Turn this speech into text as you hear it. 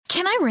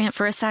Can I rant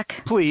for a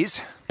sec?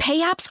 Please. Pay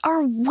apps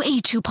are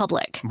way too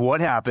public. What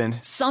happened?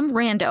 Some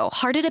rando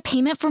hearted a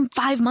payment from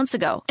 5 months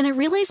ago, and I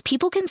realized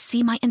people can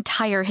see my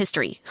entire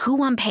history,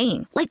 who I'm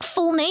paying, like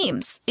full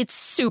names. It's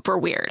super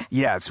weird.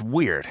 Yeah, it's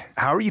weird.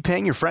 How are you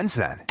paying your friends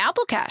then?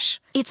 Apple Cash.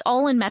 It's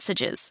all in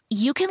messages.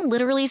 You can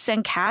literally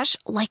send cash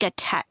like a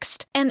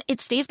text, and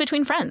it stays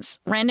between friends.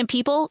 Random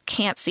people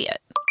can't see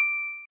it.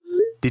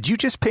 Did you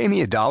just pay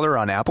me $1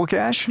 on Apple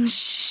Cash?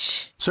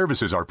 Shh.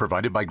 Services are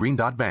provided by Green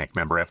Dot Bank,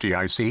 member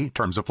FDIC.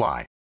 Terms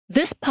apply.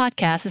 This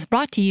podcast is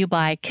brought to you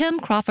by Kim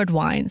Crawford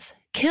Wines.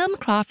 Kim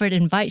Crawford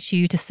invites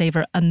you to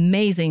savor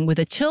amazing with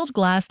a chilled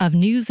glass of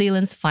New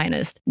Zealand's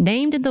finest,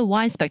 named in the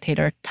Wine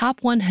Spectator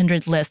Top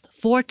 100 list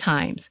 4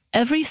 times.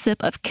 Every sip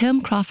of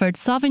Kim Crawford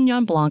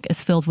Sauvignon Blanc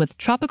is filled with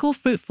tropical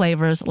fruit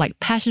flavors like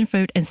passion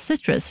fruit and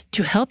citrus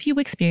to help you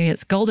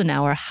experience golden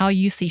hour how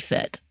you see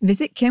fit.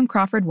 Visit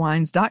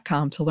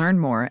KimCrawfordWines.com to learn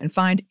more and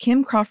find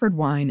Kim Crawford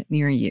wine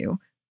near you.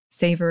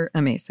 Savor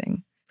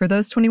amazing. For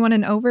those 21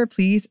 and over,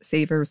 please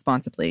savor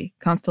responsibly.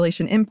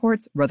 Constellation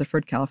Imports,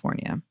 Rutherford,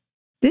 California.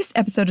 This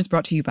episode is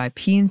brought to you by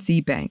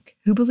PNC Bank,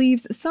 who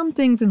believes some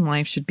things in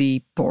life should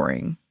be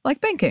boring, like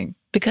banking.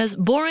 Because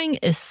boring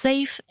is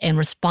safe and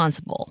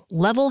responsible,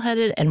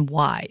 level-headed and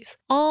wise.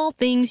 All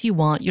things you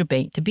want your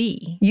bank to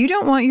be. You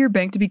don't want your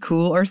bank to be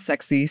cool or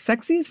sexy.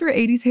 Sexy is for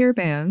 80s hair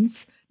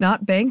bands,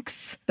 not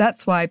banks.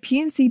 That's why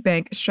PNC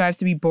Bank strives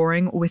to be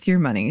boring with your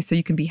money so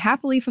you can be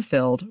happily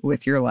fulfilled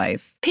with your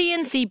life.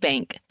 PNC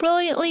Bank,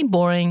 brilliantly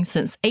boring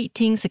since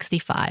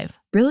 1865.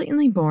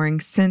 Brilliantly Boring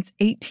Since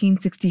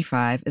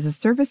 1865 is a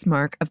service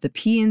mark of the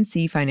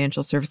PNC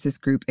Financial Services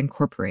Group,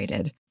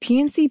 Incorporated.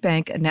 PNC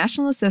Bank, a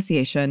National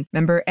Association,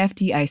 member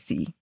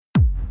FDIC.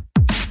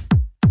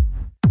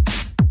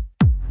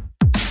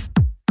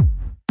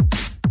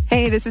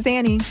 Hey, this is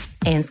Annie.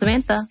 And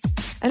Samantha.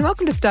 And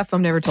welcome to Stuff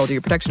Mom Never Told You,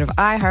 a production of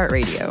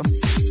iHeartRadio.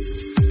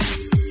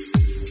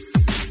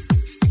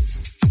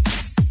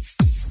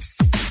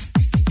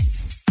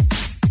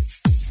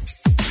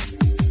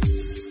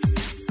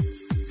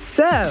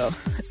 So,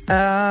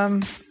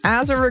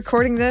 as we're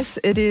recording this,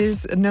 it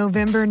is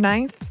November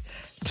 9th,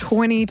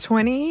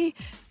 2020,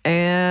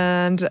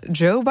 and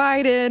Joe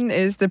Biden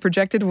is the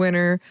projected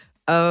winner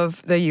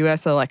of the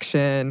U.S.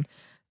 election.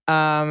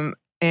 And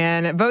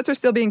votes are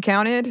still being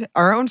counted.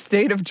 Our own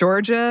state of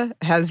Georgia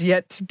has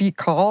yet to be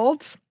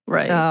called.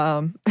 Right.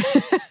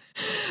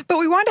 But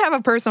we wanted to have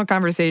a personal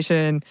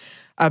conversation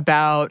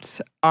about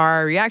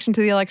our reaction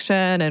to the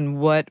election and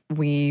what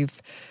we've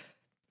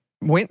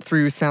went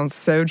through. Sounds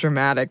so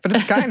dramatic, but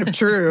it's kind of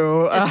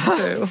true. It's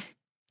true.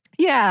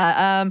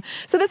 Yeah.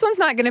 So this one's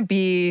not going to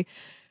be,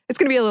 it's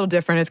going to be a little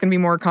different. It's going to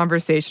be more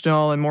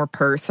conversational and more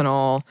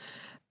personal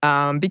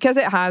because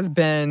it has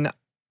been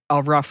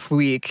a rough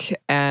week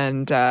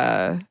and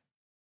kind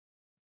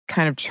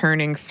of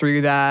churning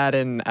through that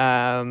and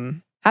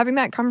having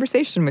that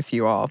conversation with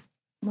you all.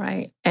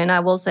 Right. And I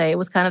will say it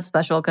was kind of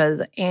special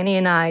because Annie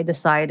and I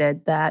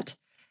decided that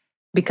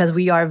because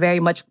we are very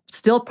much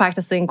still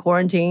practicing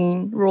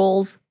quarantine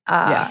rules.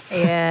 Yes.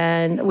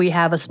 And we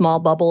have a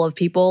small bubble of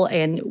people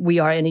and we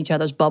are in each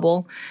other's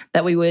bubble,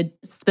 that we would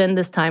spend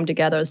this time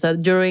together. So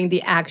during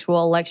the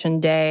actual election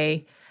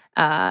day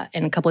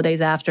and a couple of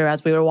days after,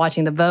 as we were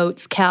watching the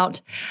votes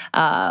count,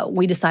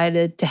 we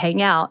decided to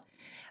hang out.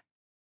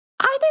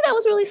 I think that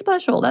was really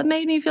special. That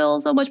made me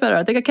feel so much better.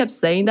 I think I kept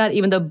saying that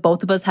even though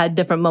both of us had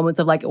different moments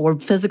of like, we're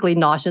physically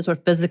nauseous, we're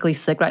physically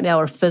sick right now,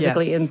 we're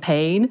physically in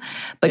pain.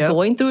 But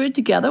going through it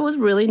together was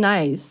really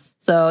nice.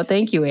 So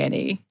thank you,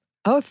 Annie.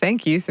 Oh,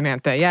 thank you,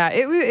 Samantha. Yeah,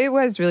 it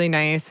was really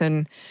nice.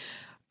 And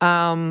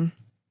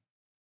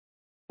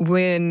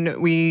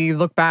when we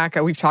look back,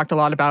 we've talked a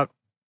lot about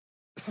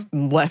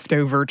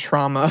leftover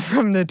trauma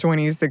from the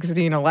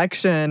 2016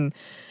 election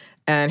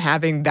and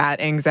having that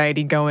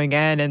anxiety going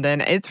in. And then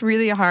it's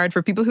really hard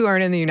for people who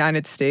aren't in the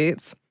United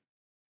States.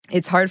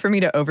 It's hard for me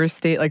to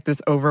overstate like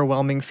this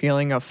overwhelming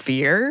feeling of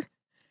fear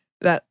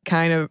that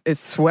kind of is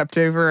swept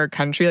over our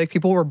country. Like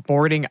people were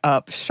boarding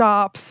up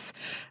shops.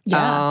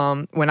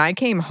 Yeah. When I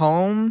came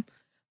home,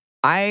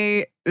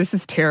 this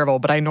is terrible,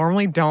 but I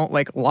normally don't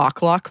like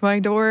lock my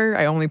door.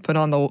 I only put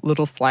on the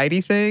little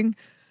slidey thing.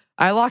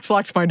 I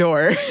locked my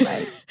door.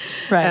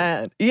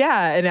 Right.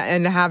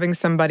 And having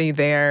somebody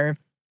there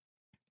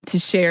to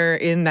share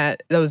in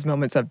those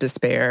moments of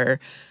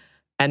despair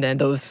and then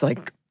those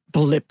like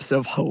blips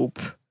of hope.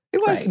 It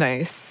was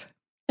nice.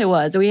 It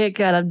was. We had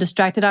kind of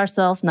distracted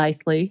ourselves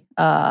nicely.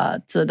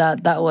 So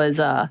that was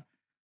a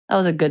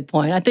good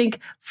point. I think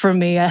for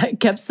me, I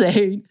kept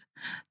saying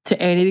to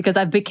Annie, because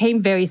I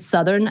became very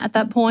Southern at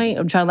that point.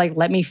 I'm trying to like,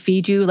 let me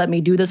feed you, let me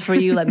do this for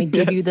you, let me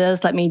give you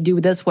this, let me do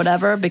this,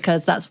 whatever,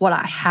 because that's what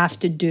I have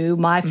to do.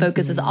 My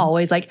focus is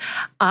always like,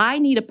 I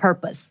need a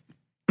purpose.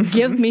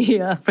 Give me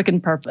a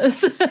freaking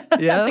purpose. I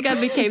think I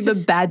became the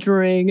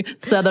badgering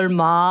Southern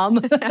mom.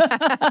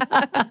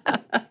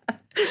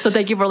 So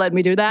thank you for letting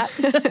me do that.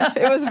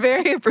 It was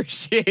very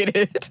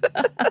appreciated.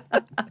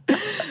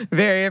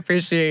 Very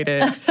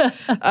appreciated.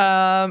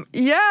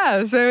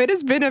 Yeah, so it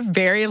has been a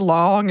very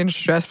long and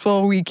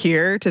stressful week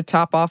here to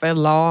top off a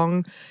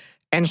long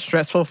and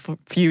stressful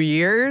few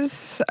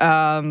years.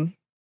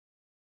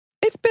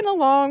 It's been a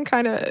long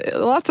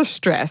lots of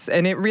stress,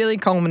 and it really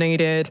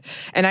culminated.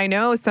 And I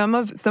know some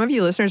of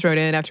you listeners wrote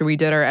in after we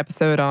did our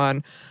episode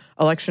on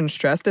election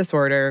stress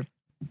disorder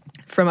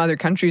from other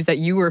countries that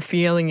you were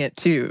feeling it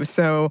too.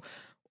 So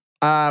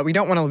we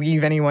don't want to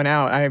leave anyone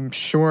out. I'm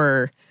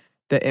sure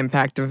the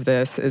impact of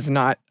this is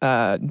not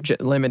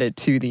limited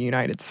to the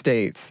United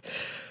States.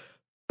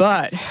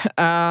 But,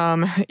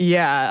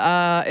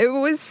 it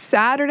was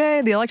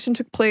Saturday. The election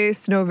took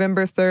place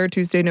November 3rd,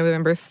 Tuesday,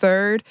 November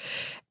 3rd.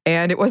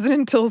 And it wasn't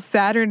until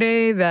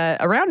Saturday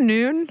that around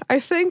noon, I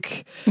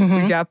think,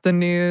 we got the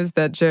news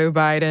that Joe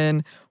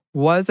Biden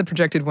was the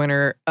projected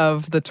winner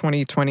of the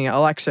 2020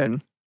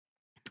 election.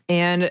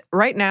 And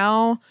right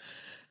now,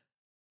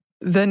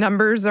 the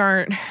numbers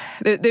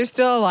there's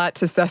still a lot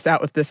to suss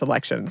out with this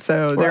election.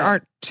 So there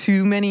aren't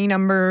too many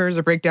numbers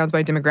or breakdowns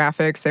by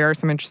demographics. There are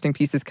some interesting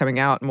pieces coming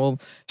out, and we'll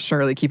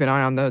surely keep an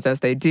eye on those as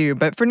they do.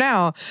 But for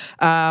now,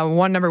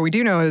 one number we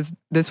do know is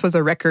this was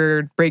a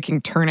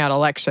record-breaking turnout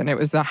election. It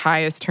was the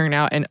highest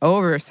turnout in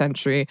over a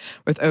century,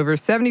 with over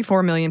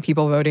 74 million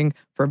people voting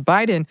for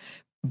Biden.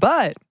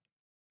 But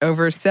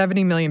over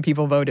 70 million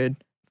people voted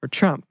for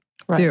Trump,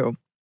 too.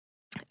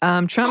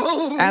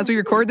 Trump, as we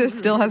record this,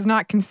 still has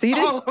not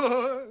conceded.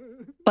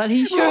 But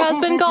he sure has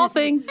been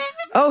golfing.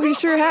 Oh, he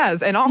sure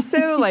has. And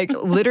also,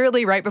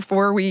 literally right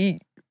before we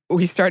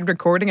started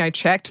recording, I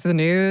checked the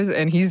news,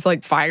 and he's,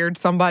 fired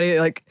somebody.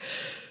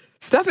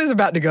 Stuff is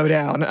about to go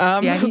down.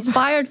 Yeah, he's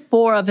fired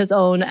 4 of his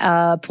own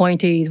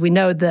appointees. We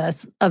know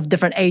this, of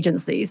different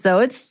agencies. So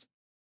it's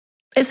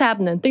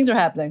happening. Things are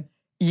happening.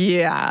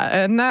 Yeah,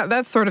 and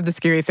that's sort of the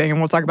scary thing,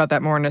 and we'll talk about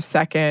that more in a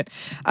second.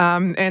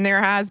 And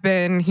there has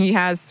been, he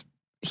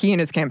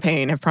and his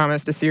campaign have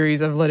promised a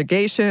series of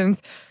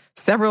litigations.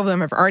 Several of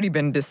them have already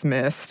been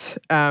dismissed,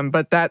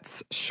 but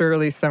that's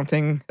surely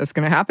something that's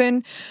going to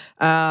happen.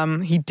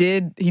 He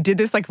did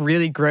this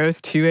really gross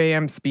 2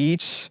 a.m.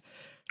 speech,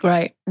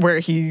 right, where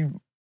he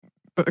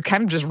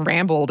kind of just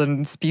rambled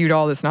and spewed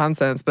all this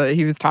nonsense. But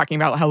he was talking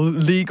about how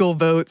legal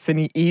votes, and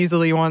he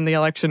easily won the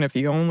election if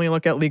you only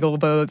look at legal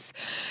votes.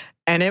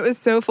 And it was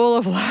so full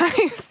of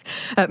lies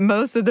that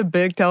most of the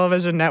big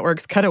television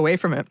networks cut away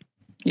from it.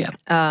 Yeah.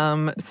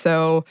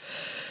 So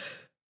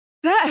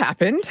that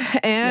happened.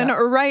 And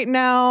right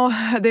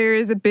now, there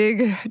is a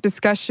big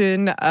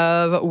discussion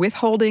of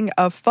withholding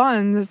of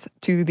funds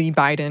to the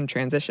Biden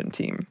transition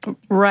team.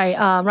 Right.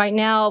 Right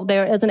now,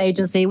 there is an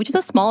agency, which is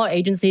a smaller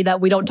agency that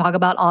we don't talk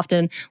about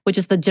often, which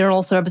is the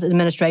General Services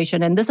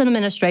Administration. And this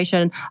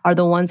administration are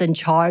the ones in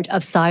charge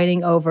of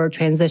signing over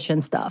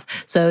transition stuff.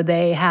 So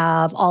they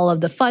have all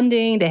of the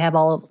funding. They have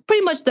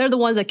pretty much, they're the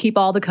ones that keep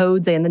all the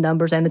codes and the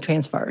numbers and the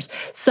transfers.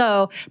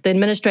 So the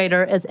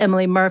administrator is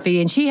Emily Murphy,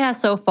 and she has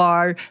so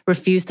far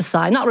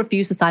not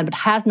refused to sign, but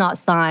has not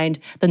signed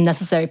the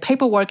necessary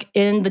paperwork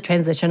in the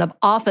transition of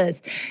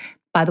office.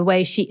 By the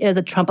way, she is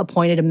a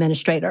Trump-appointed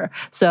administrator.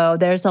 So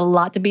there's a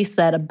lot to be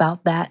said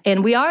about that.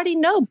 And we already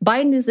know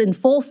Biden is in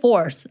full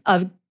force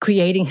of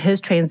creating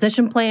his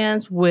transition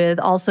plans, with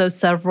also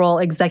several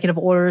executive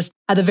orders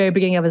at the very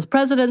beginning of his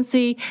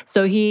presidency.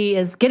 So he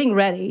is getting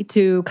ready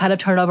to kind of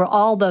turn over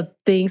all the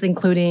things,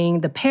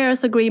 including the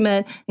Paris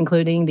Agreement,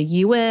 including the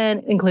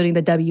UN, including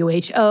the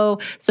WHO.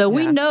 So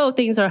we know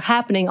things are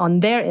happening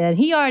on their end.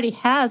 He already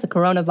has a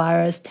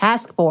coronavirus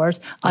task force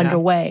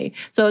underway.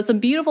 So it's some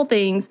beautiful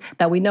things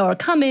that we know are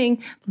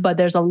coming, but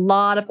there's a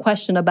lot of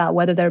question about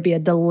whether there'll be a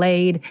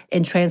delayed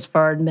and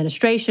transfer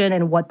administration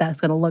and what that's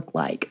going to look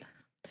like.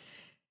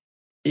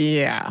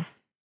 Yeah.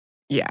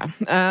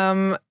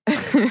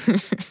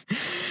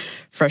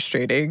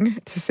 Frustrating,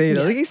 to say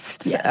the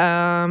least. Yes.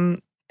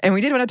 And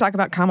we did want to talk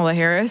about Kamala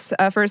Harris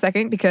for a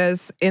second,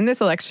 because in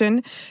this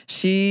election,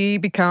 she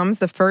becomes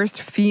the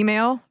first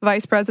female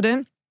vice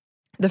president,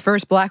 the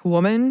first Black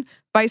woman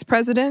vice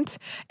president,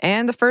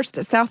 and the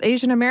first South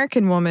Asian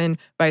American woman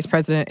vice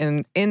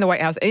president in the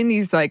White House, in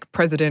these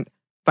president,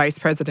 vice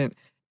president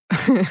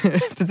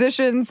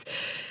positions.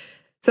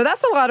 So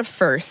that's a lot of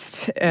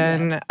first.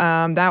 And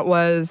it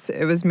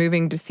was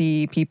moving to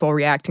see people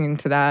reacting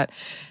to that.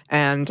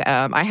 And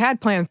I had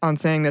planned on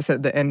saying this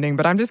at the ending,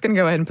 but I'm just going to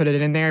go ahead and put it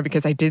in there,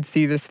 because I did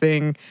see this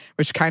thing,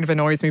 which kind of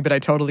annoys me, but I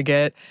totally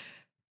get.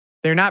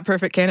 They're not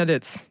perfect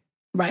candidates.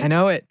 Right. I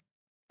know it.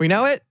 We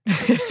know it.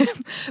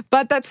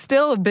 But that's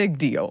still a big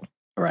deal.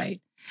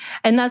 Right.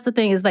 And that's the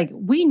thing, is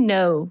we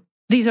know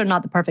these are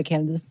not the perfect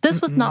candidates.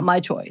 This was not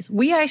my choice.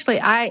 We actually,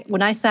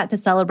 when I sat to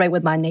celebrate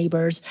with my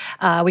neighbors,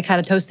 we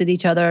kind of toasted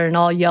each other and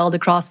all yelled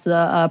across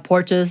the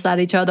porches at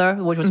each other,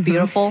 which was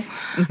beautiful.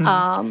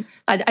 I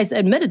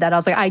admitted that. I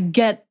was like, I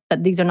get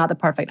that these are not the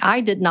perfect.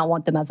 I did not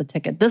want them as a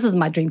ticket. This is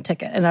my dream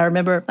ticket. And I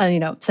remember,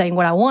 saying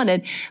what I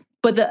wanted.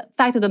 But the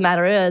fact of the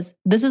matter is,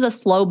 this is a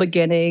slow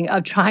beginning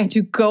of trying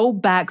to go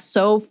back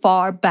so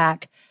far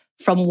back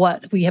from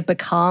what we have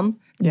become,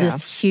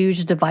 this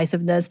huge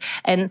divisiveness.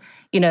 And,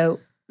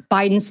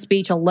 Biden's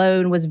speech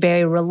alone was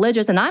very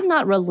religious, and I'm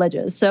not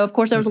religious. So, of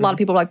course, there was a lot of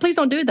people like, please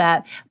don't do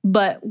that.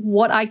 But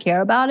what I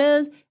care about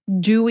is,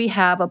 do we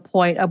have a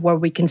point of where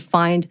we can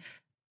find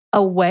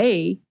a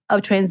way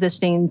of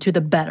transitioning to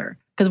the better?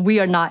 Because we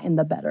are not in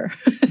the better.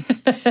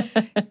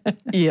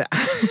 Yeah.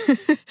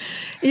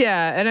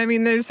 Yeah. And I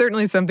mean, there's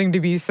certainly something to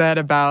be said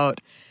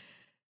about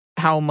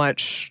how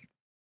much,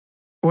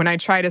 when I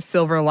try to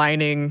silver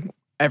lining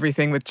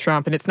everything with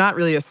Trump, and it's not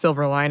really a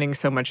silver lining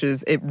so much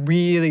as it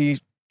really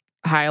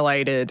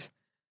highlighted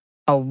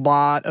a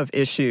lot of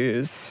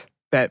issues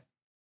a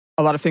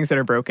lot of things that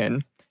are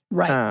broken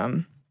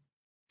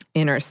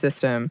in our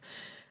system.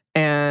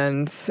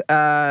 And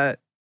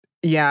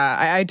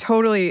I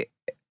totally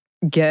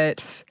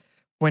get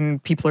when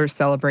people are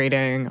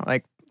celebrating,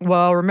 like,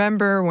 well,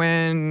 remember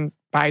when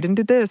Biden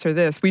did this or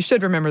this. We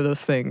should remember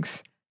those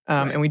things.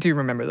 And we do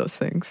remember those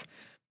things.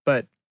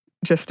 But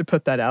just to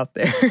put that out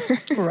there.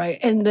 Right.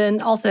 And then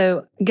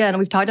also, again,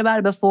 we've talked about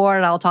it before,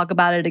 and I'll talk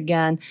about it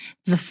again.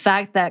 The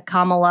fact that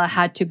Kamala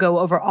had to go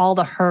over all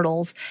the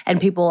hurdles,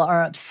 and people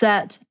are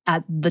upset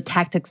at the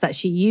tactics that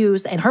she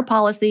used and her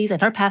policies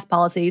and her past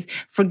policies,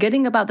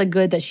 forgetting about the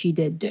good that she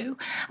did do.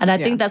 And I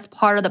think that's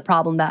part of the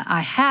problem that I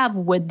have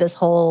with this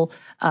whole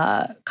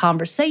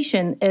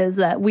conversation, is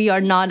that we are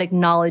not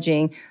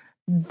acknowledging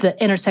the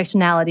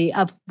intersectionality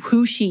of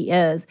who she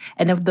is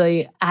and of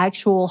the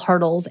actual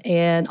hurdles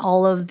and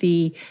all of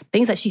the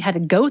things that she had to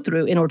go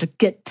through in order to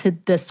get to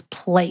this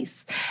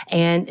place.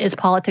 And is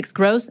politics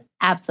gross?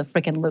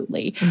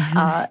 Abso-freaking-lutely.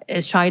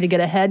 Is trying to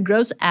get ahead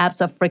gross?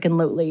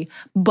 Abso-freaking-lutely.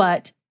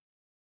 But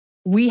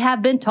we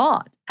have been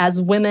taught as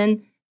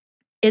women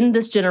in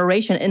this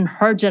generation, in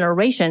her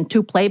generation,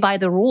 to play by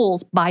the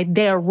rules, by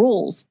their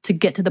rules, to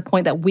get to the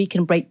point that we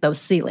can break those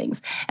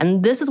ceilings.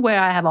 And this is where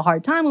I have a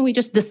hard time when we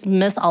just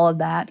dismiss all of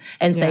that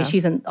and say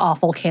she's an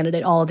awful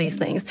candidate, all of these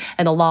things,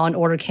 and a law and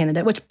order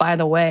candidate, which, by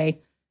the way,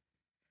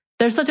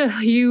 there's such a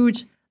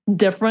huge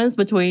difference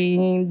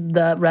between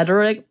the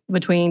rhetoric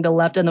between the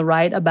left and the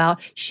right about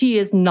she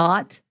is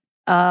not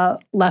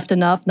left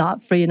enough,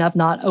 not free enough,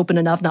 not open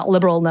enough, not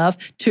liberal enough,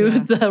 to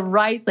the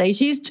right say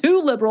she's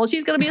too liberal,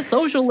 she's going to be a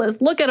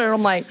socialist. Look at her.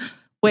 I'm like,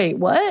 wait,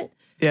 what?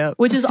 Yeah.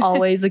 Which is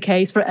always the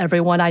case for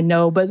everyone, I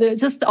know, but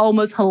it's just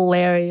almost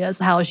hilarious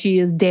how she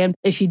is damned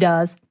if she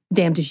does,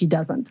 damned if she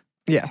doesn't.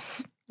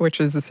 Yes, which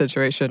is the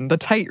situation. The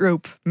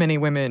tightrope many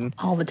women.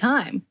 All the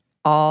time.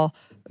 All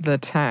the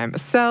time.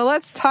 So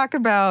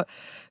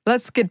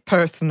let's get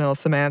personal,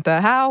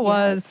 Samantha. How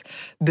was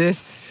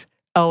this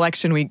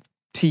election week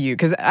to you?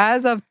 Because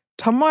as of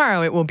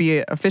tomorrow, it will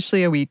be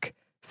officially a week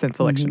since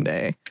Election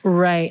Day.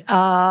 Right.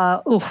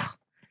 There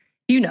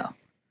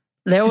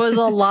was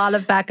a lot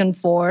of back and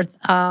forth.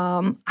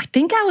 I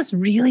think I was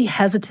really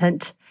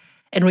hesitant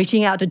in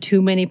reaching out to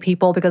too many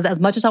people because as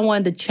much as I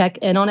wanted to check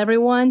in on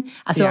everyone,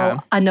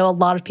 I know a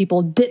lot of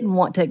people didn't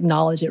want to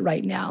acknowledge it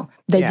right now.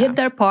 They did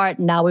their part,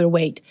 now we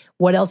wait.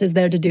 What else is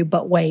there to do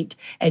but wait?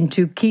 And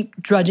to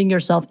keep drudging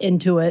yourself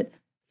into it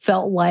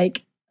felt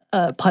like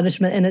a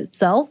punishment in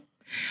itself.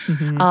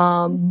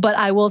 But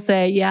I will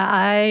say,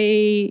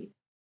 I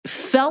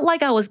felt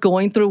like I was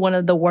going through one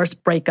of the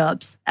worst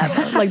breakups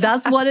ever. Like,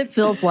 that's what it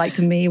feels like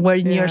to me, where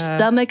your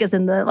stomach is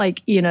in the,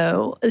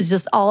 it's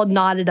just all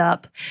knotted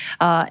up.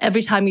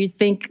 Every time you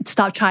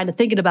stop trying to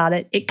think about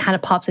it, it kind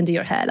of pops into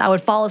your head. I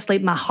would fall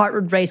asleep, my heart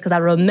would race because I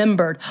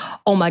remembered,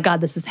 oh my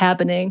God, this is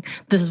happening.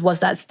 This is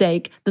what's at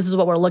stake. This is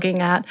what we're looking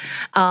at.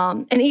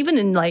 And even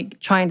in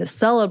trying to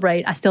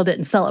celebrate, I still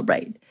didn't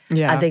celebrate.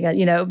 Yeah. I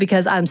think,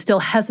 because I'm still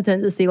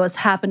hesitant to see what's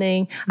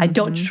happening. I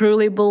don't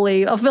truly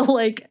believe, I feel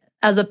like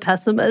as a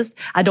pessimist,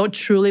 I don't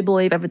truly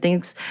believe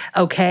everything's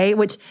okay,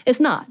 which it's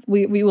not.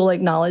 We will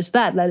acknowledge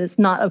that it's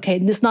not okay.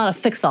 It's not a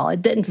fix-all.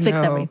 It didn't fix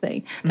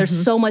everything.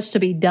 There's so much to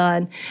be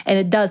done.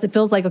 And it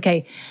feels like,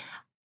 okay,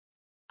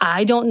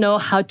 I don't know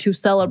how to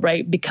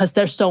celebrate because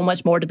there's so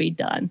much more to be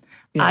done.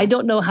 Yeah. I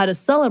don't know how to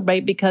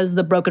celebrate because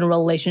the broken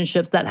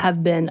relationships that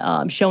have been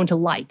shown to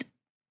light.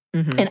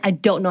 And I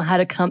don't know how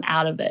to come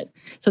out of it.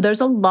 So there's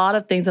a lot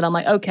of things that I'm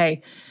like,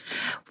 okay,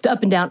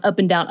 up and down, up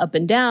and down, up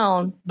and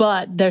down.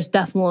 But there's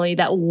definitely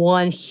that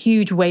one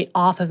huge weight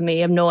off of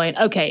me of knowing,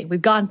 okay,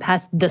 we've gone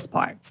past this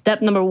part.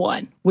 Step number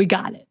 1, we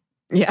got it.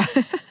 Yeah.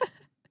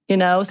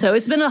 So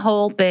it's been a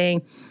whole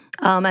thing.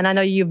 And I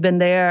know you've been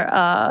there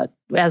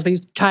as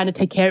we've trying to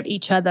take care of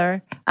each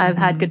other. I've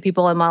had good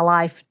people in my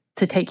life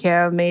to take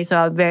care of me. So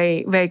I'm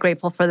very, very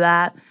grateful for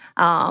that.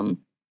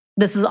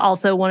 This is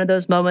also one of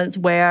those moments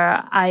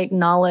where I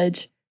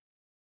acknowledge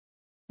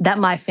that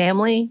my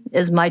family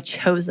is my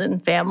chosen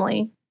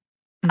family.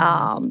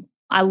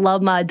 I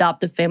love my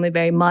adoptive family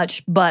very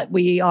much, but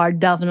we are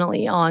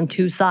definitely on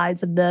two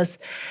sides of this.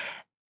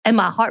 And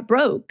my heart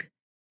broke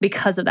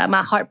because of that.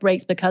 My heart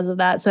breaks because of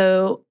that.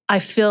 So I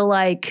feel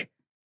like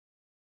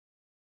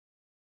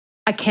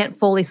I can't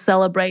fully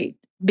celebrate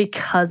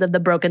because of the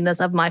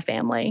brokenness of my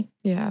family.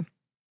 Yeah.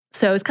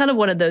 So it's kind of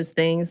one of those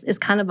things. It's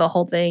kind of a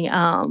whole thing.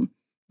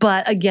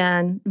 But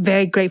again,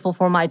 very grateful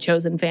for my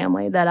chosen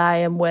family that I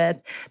am with,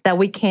 that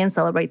we can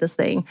celebrate this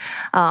thing.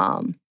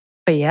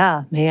 But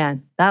yeah,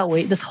 man, that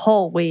week, this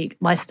whole week,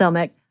 my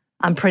stomach,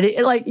 I'm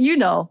pretty, like,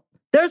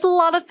 there's a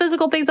lot of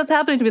physical things that's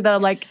happening to me that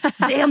I'm like,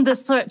 damn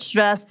this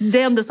stress,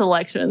 damn this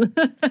election.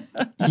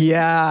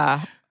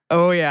 Yeah.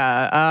 Oh,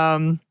 yeah.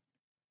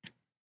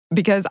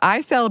 Because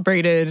I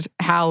celebrated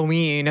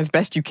Halloween as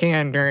best you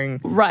can during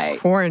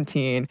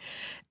quarantine.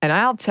 And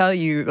I'll tell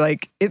you,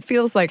 like, it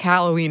feels like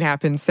Halloween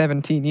happened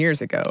 17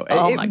 years ago.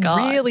 Oh, my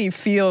God. It really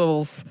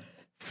feels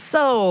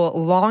so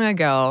long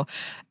ago.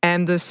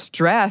 And the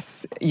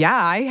stress,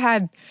 I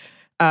had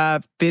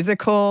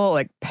physical,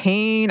 like,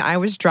 pain. I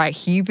was dry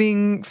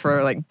heaving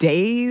for, like,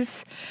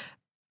 days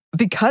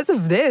because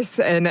of this.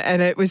 And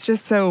it was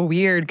just so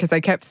weird because I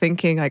kept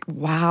thinking, like,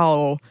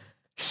 wow,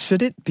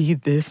 should it be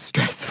this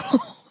stressful?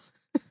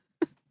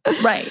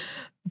 Right.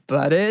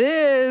 But it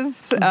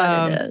is. It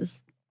is.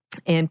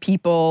 And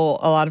a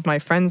lot of my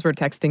friends were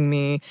texting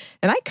me,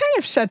 and I kind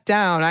of shut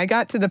down. I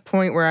got to the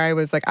point where I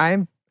was like,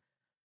 I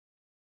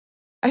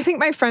think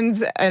my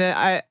friends,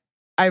 and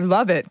I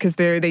love it because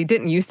they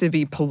didn't used to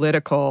be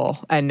political,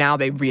 and now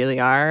they really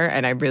are,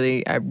 and I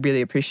really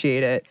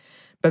appreciate it.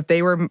 But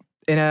they were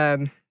in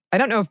I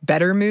don't know if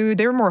better mood.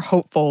 They were more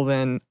hopeful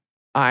than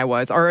I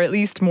was, or at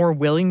least more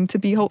willing to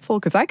be hopeful,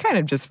 because I kind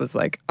of just was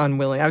like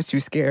unwilling. I was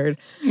too scared.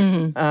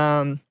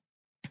 Mm-hmm.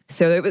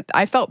 So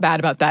I felt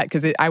bad about that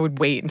because I would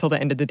wait until the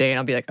end of the day and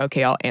I'll be like,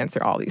 okay, I'll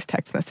answer all these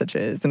text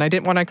messages. And I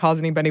didn't want to cause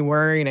anybody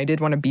worry, and I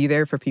did want to be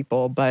there for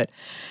people, but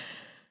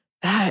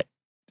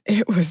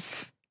it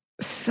was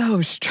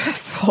so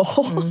stressful.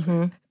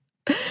 Mm-hmm.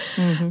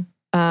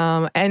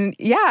 Mm-hmm. And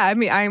yeah, I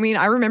mean,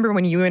 I remember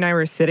when you and I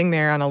were sitting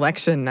there on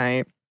election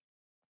night,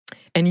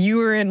 and you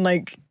were in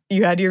like,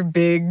 you had your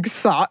big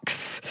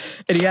socks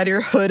and you had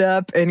your hood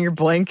up and your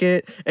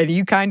blanket, and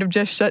you kind of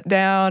just shut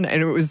down,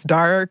 and it was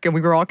dark, and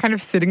we were all kind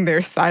of sitting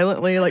there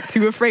silently, like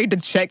too afraid to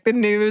check the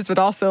news, but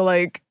also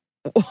like,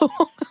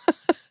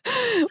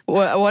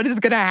 what is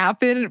going to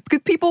happen?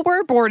 Because people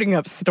were boarding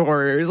up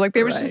stores. Like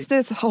there was just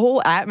this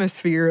whole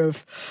atmosphere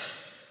of,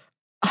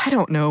 I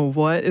don't know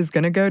what is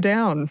going to go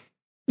down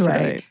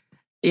tonight. Right.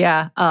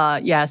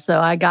 Yeah.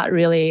 So I got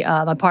really,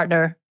 my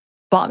partner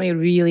bought me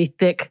really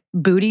thick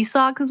booty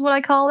socks is what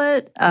I call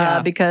it,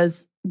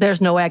 because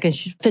there's no way I can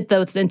fit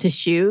those into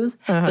shoes,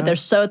 but they're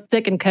so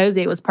thick and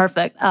cozy. It was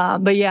perfect.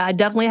 But yeah, I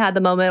definitely had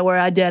the moment where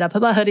I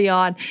put my hoodie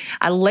on.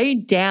 I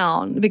laid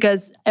down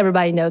because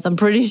everybody knows, I'm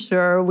pretty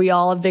sure we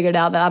all have figured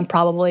out that I'm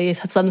probably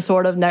some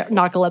sort of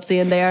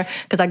narcolepsy in there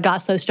because I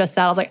got so stressed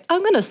out. I was like, I'm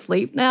going to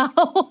sleep now.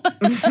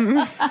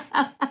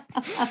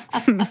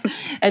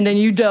 And then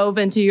you dove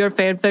into your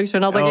fan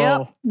fiction. I was like,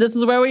 yep, this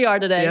is where we are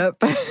today.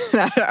 Yep.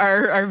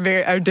 our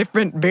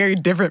very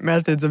different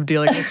methods of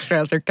dealing with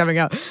stress are coming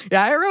out.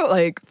 Yeah, I wrote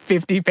like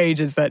 50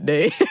 pages that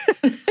day.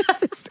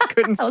 Just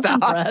couldn't stop.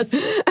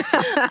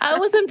 I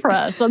was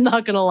impressed. I'm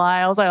not going to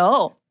lie. I was like,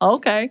 oh,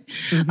 okay.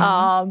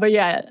 Mm-hmm. But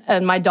yeah,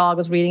 and my dog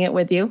was reading it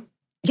with you.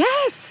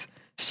 Yes,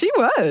 she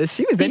was.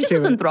 She was into it. She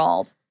was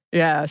enthralled.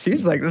 Yeah, she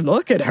was like,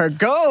 look at her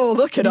go.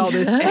 Look at all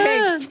this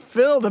angst.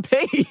 Fill the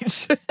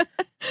page.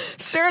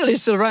 Surely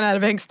she'll run out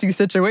of angsty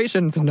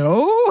situations.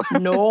 No.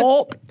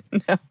 Nope.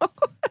 No.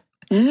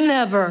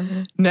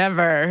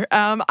 Never.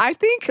 I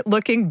think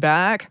looking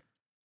back,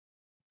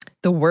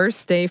 the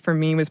worst day for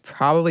me was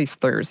probably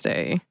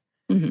Thursday.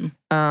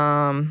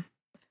 Mm-hmm.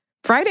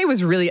 Friday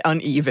was really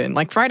uneven.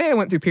 Like Friday I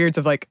went through periods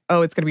of like,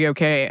 oh, it's going to be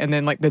okay. And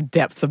then like the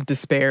depths of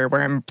despair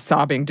where I'm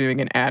sobbing doing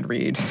an ad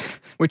read,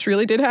 which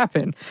really did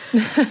happen.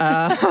 Pick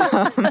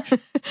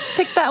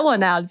that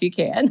one out if you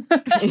can.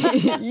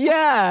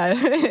 Yeah.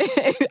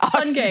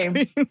 Fun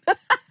game.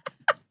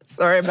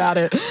 Sorry about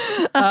it.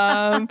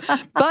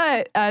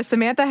 But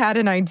Samantha had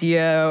an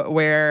idea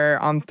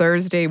where on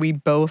Thursday we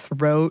both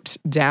wrote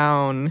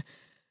down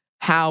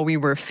how we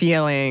were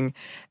feeling.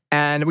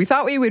 And we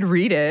thought we would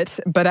read it,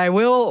 but I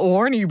will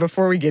warn you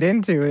before we get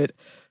into it,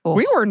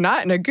 we were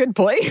not in a good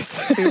place.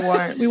 We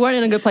weren't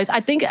in a good place.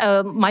 I think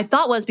my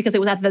thought was because it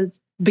was at the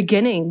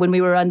beginning when we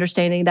were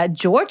understanding that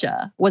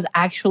Georgia was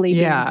actually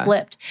being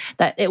flipped,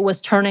 that it was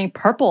turning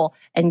purple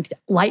and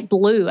light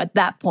blue at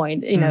that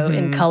point,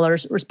 in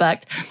colors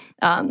respect.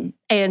 And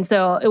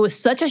so it was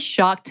such a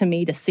shock to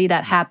me to see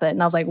that happen.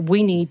 And I was like,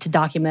 we need to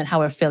document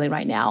how we're feeling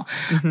right now.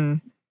 Mm-hmm.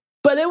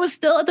 But it was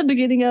still at the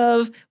beginning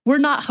of, we're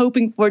not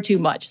hoping for too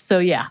much. So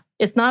yeah,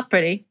 it's not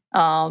pretty.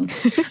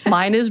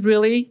 Mine is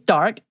really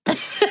dark.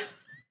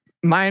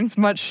 Mine's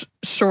much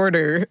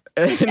shorter.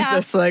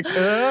 Just like,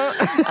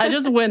 I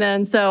just went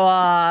in. So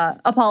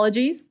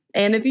apologies.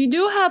 And if you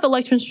do have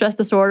election stress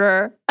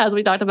disorder, as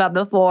we talked about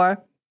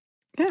before,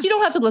 you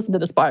don't have to listen to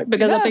this part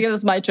because I think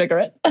this might trigger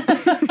it.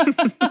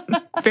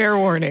 Fair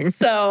warning.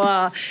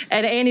 So,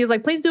 and Andy was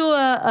like, please do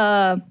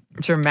a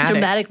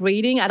dramatic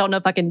reading. I don't know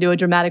if I can do a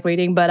dramatic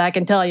reading, but I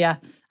can tell you,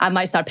 I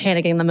might start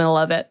panicking in the middle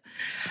of it.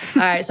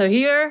 All right, so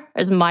here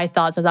is my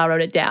thoughts as I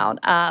wrote it down.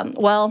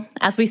 Well,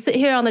 as we sit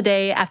here on the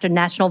day after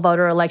National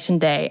Voter Election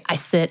Day, I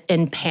sit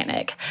in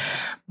panic,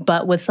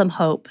 but with some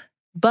hope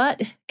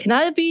But can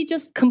I be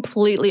just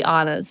completely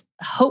honest?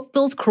 Hope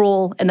feels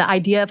cruel, and the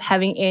idea of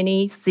having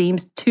any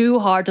seems too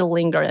hard to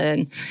linger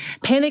in.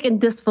 Panic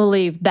and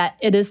disbelief that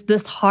it is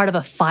this hard of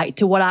a fight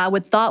to what I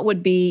would thought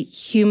would be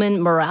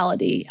human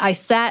morality. I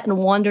sat and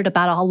wondered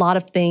about a lot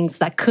of things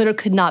that could or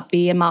could not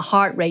be, and my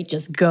heart rate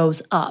just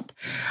goes up.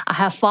 I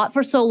have fought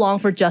for so long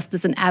for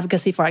justice and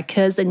advocacy for our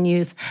kids and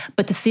youth,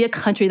 but to see a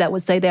country that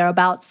would say they're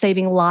about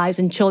saving lives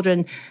and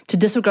children to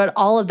disregard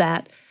all of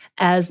that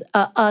as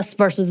us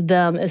versus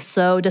them is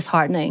so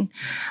disheartening.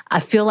 I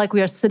feel like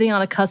we are sitting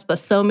on a cusp of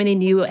so many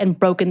new and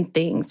broken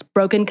things.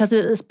 Broken because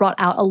it has brought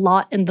out a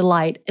lot in the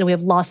light, and we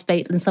have lost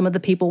faith in some of the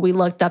people we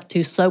looked up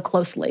to so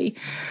closely.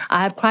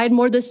 I have cried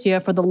more this year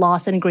for the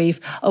loss and grief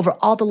over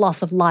all the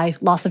loss of life,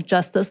 loss of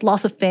justice,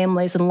 loss of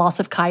families, and loss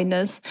of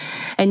kindness.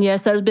 And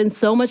yes, there's been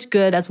so much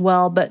good as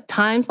well, but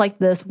times like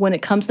this, when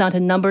it comes down to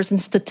numbers and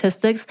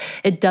statistics,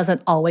 it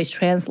doesn't always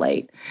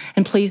translate.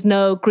 And please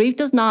know, grief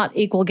does not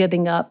equal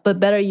giving up, but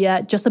better yet,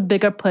 just a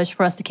bigger push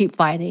for us to keep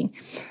fighting.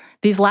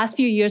 These last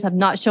few years have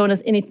not shown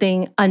us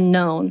anything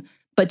unknown,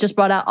 but just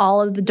brought out all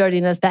of the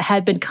dirtiness that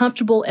had been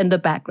comfortable in the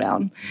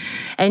background.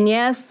 And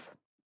yes,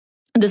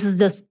 this is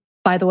just,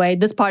 by the way,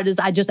 this part is,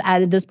 I just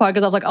added this part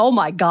because I was like, oh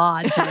my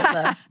God,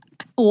 Samantha,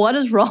 what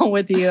is wrong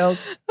with you?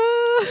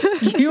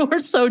 You are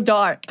so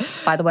dark.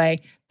 By the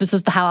way, this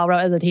is how I wrote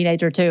as a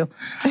teenager too.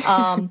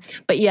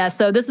 But yeah,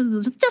 so this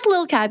is just a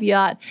little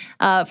caveat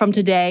from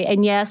today.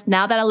 And yes,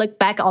 now that I look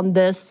back on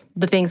this,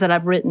 the things that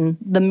I've written,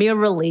 the mere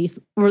relief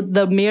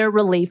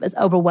is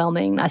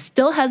overwhelming. I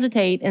still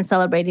hesitate in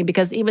celebrating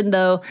because even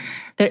though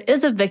there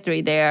is a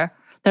victory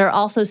there are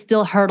also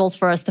still hurdles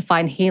for us to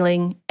find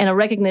healing and a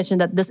recognition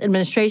that this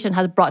administration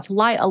has brought to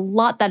light a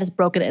lot that is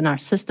broken in our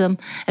system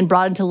and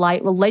brought into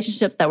light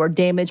relationships that were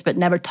damaged but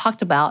never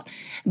talked about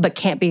but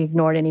can't be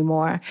ignored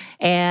anymore.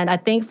 And I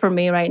think for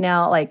me right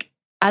now, like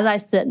as I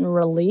sit in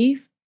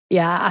relief,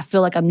 I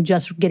feel like I'm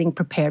just getting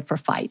prepared for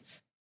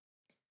fights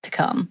to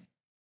come.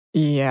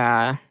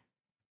 Yeah.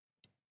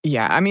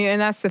 I mean, and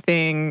that's the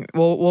thing.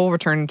 We'll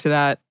return to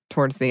that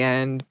towards the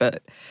end,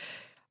 but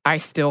I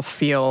still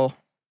feel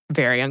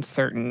very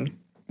uncertain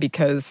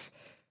because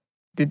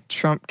the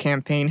Trump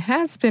campaign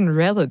has been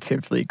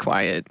relatively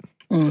quiet.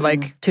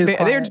 Like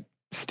they're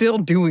still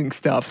doing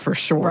stuff for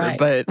sure,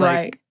 but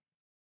like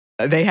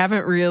they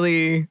haven't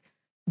really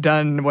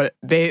done what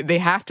they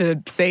have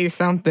to say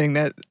something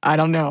that I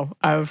don't know.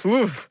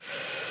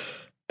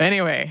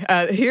 Anyway,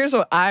 here's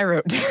what I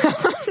wrote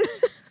down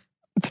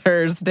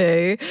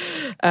Thursday.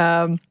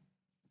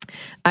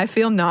 I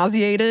feel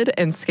nauseated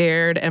and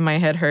scared, and my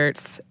head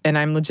hurts, and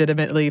I'm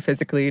legitimately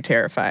physically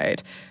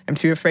terrified. I'm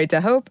too afraid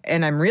to hope,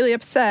 and I'm really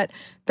upset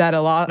that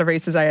a lot of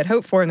races I had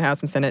hoped for in the House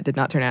and Senate did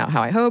not turn out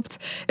how I hoped.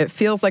 It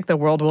feels like the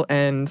world will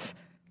end,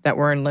 that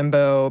we're in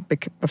limbo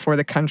before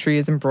the country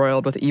is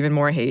embroiled with even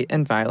more hate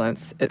and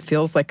violence. It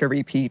feels like a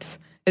repeat.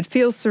 It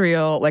feels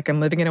surreal, like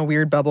I'm living in a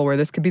weird bubble where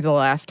this could be the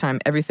last time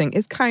everything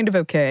is kind of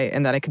okay,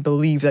 and that I could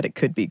believe that it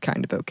could be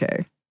kind of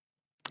okay.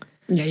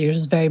 Yeah, you're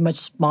just very much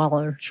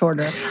smaller,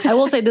 shorter. I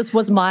will say this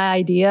was my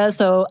idea,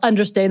 so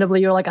understandably,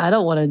 you're like, I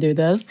don't want to do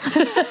this.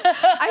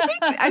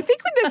 I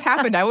think when this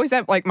happened, I was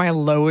at like my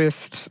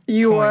lowest.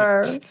 You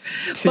were.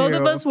 Both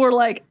of us were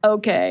like,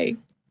 okay.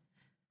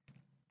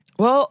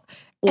 Well,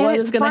 what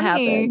is going to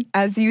happen?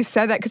 As you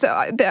said that,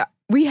 because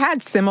we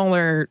had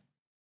similar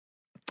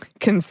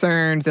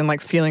concerns and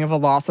like feeling of a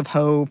loss of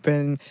hope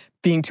and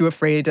being too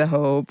afraid to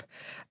hope,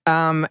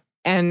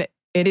 and.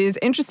 It is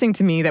interesting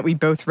to me that we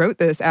both wrote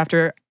this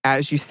after,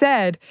 as you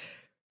said,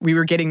 we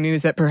were getting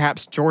news that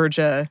perhaps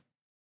Georgia,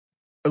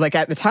 like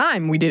at the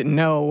time, we didn't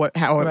know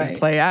how it would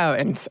play out.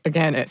 And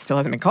again, it still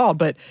hasn't been called,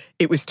 but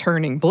it was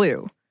turning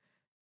blue.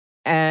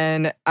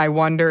 And I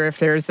wonder if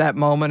there's that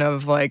moment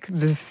of like,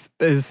 this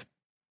is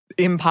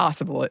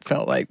impossible, it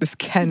felt like. This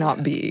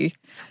cannot be.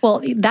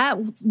 Well, that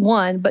was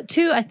one. But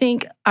two, I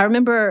think I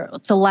remember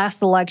the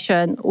last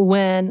election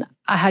when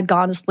I had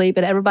gone to sleep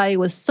and everybody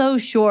was so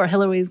sure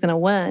Hillary was going to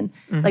win.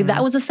 Mm-hmm. Like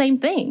that was the same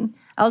thing.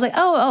 I was like,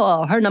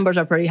 oh, her numbers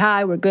are pretty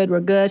high. We're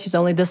good. She's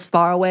only this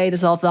far away,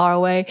 this all far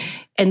away.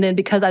 And then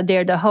because I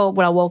dared to hope,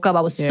 when I woke up,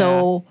 I was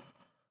so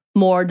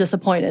more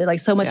disappointed, like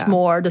so much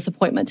more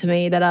disappointment to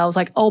me that I was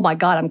like, oh my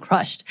God, I'm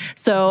crushed.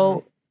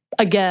 So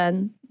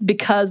again,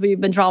 because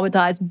we've been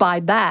traumatized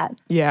by that,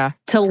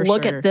 to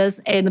look at this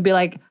and to be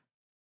like,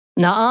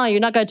 nah, you're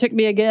not going to trick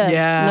me again.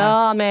 Yeah.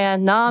 Nah,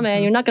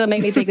 man, you're not going to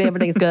make me think that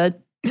everything's good.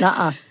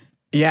 Nuh-uh.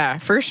 Yeah,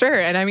 for sure.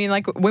 And I mean,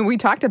 like when we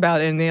talked about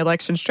it in the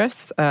election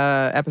stress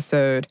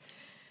episode,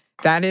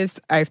 that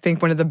is, I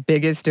think, one of the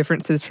biggest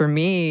differences for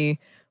me,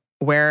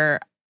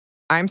 where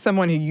I'm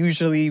someone who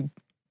usually,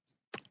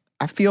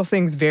 I feel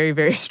things very,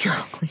 very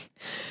strongly.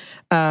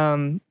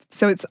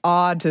 So it's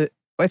odd to,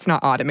 it's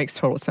not odd, it makes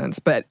total sense.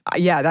 But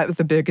yeah, that was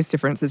the biggest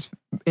difference is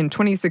in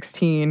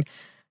 2016,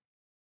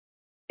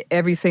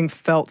 everything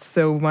felt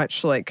so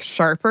much like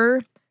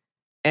sharper.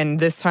 And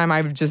this time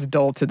I've just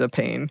dulled to the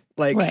pain.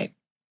 Like,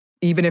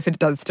 even if it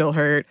does still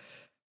hurt,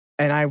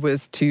 and I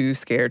was too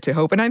scared to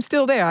hope. And I'm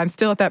still there. I'm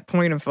still at that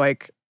point of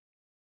like,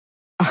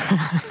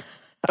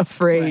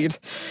 afraid.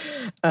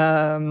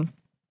 I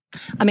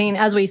mean,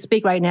 as we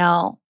speak right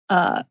now,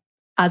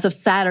 as of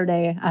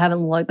Saturday, I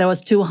haven't looked, there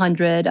was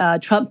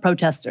 200 Trump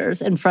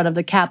protesters in front of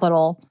the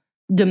Capitol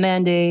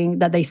demanding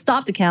that they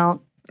stop the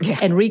count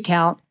and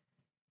recount.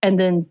 And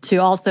then to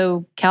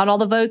also count all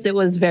the votes, it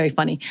was very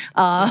funny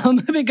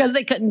because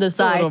they couldn't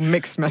decide. A little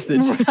mixed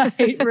message.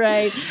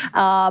 Right.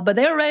 But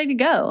they were ready to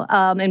go.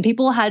 And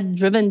people had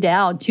driven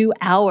down 2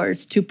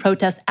 hours to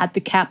protest at the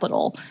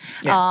Capitol,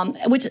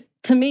 which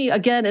to me,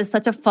 again, is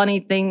such a funny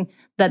thing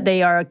that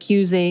they are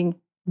accusing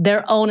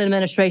their own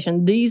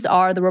administration. These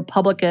are the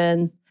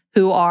Republicans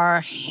who are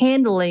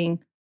handling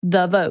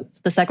the votes.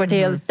 The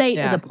Secretary of State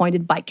is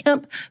appointed by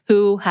Kemp,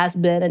 who has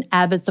been an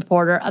avid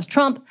supporter of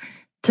Trump.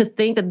 To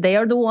think that they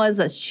are the ones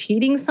that's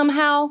cheating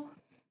somehow,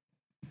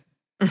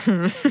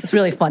 it's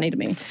really funny to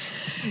me.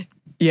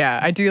 Yeah,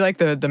 I do like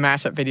the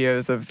mashup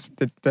videos of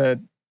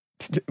the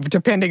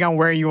depending on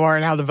where you are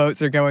and how the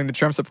votes are going, the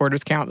Trump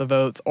supporters count the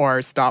votes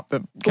or stop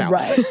the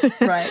counts.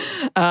 Right.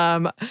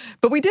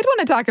 But we did want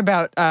to talk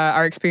about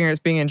our experience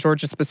being in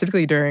Georgia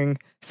specifically during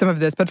some of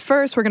this. But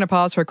first, we're going to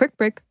pause for a quick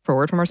break for a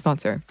word from our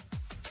sponsor.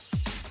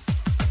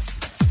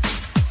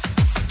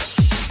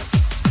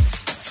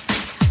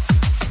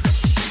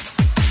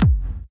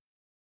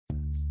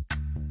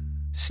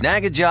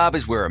 Snag a Job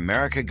is where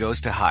America goes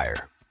to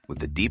hire, with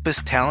the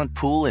deepest talent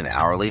pool in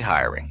hourly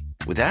hiring.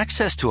 With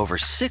access to over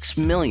 6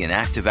 million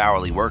active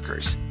hourly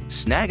workers,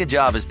 Snag a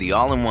Job is the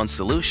all-in-one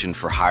solution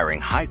for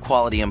hiring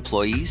high-quality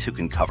employees who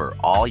can cover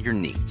all your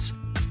needs.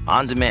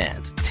 On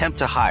demand, temp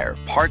to hire,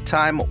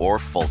 part-time or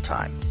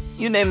full-time.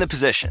 You name the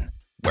position.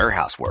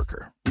 Warehouse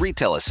worker,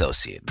 retail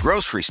associate,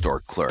 grocery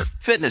store clerk,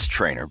 fitness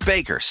trainer,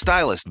 baker,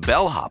 stylist,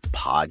 bellhop,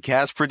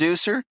 podcast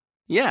producer.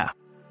 Yeah,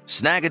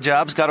 Snag a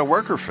Job's got a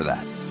worker for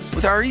that.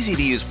 With our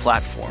easy-to-use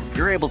platform,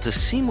 you're able to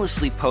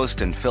seamlessly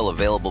post and fill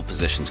available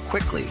positions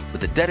quickly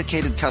with a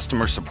dedicated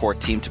customer support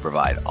team to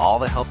provide all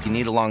the help you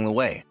need along the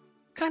way.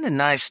 Kind of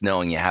nice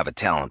knowing you have a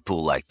talent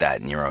pool like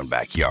that in your own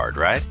backyard,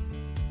 right?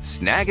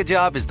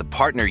 Snag-a-Job is the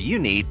partner you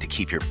need to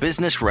keep your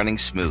business running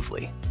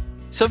smoothly.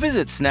 So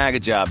visit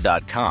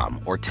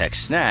snagajob.com or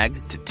text snag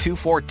to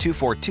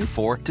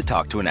 242424 to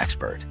talk to an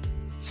expert.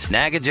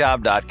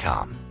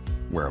 Snagajob.com,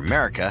 where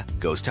America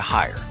goes to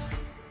hire.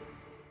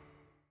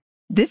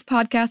 This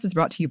podcast is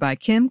brought to you by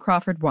Kim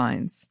Crawford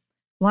Wines.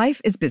 Life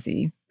is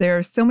busy. There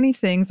are so many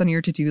things on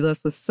your to-do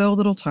list with so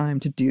little time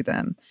to do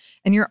them.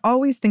 And you're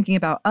always thinking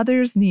about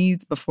others'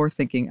 needs before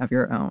thinking of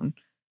your own.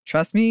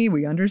 Trust me,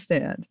 we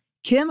understand.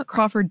 Kim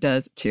Crawford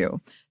does too.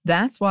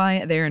 That's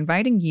why they're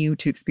inviting you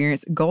to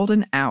experience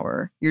Golden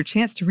Hour, your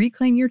chance to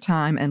reclaim your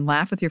time and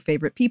laugh with your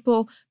favorite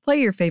people,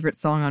 play your favorite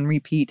song on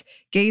repeat,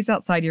 gaze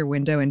outside your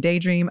window and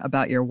daydream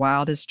about your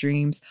wildest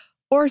dreams,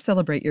 or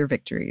celebrate your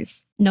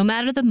victories. No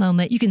matter the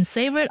moment, you can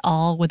savor it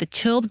all with a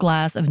chilled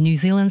glass of New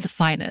Zealand's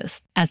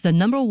finest. As the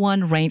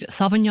 #1 ranked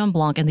Sauvignon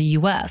Blanc in the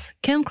U.S.,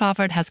 Kim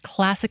Crawford has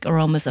classic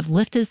aromas of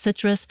lifted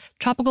citrus,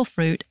 tropical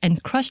fruit,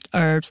 and crushed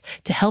herbs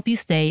to help you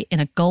stay in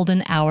a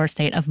golden hour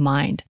state of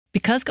mind.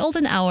 Because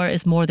golden hour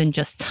is more than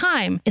just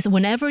time, it's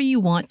whenever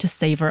you want to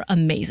savor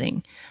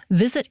amazing.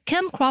 Visit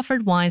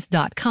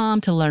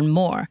KimCrawfordWines.com to learn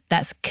more.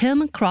 That's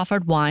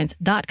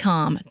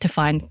KimCrawfordWines.com to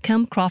find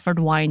Kim Crawford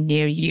wine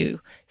near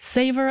you.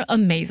 Savor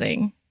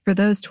amazing. For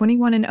those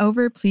 21 and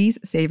over, please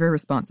savor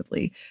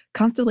responsibly.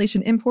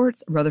 Constellation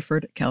Imports,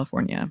 Rutherford,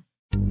 California.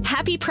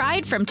 Happy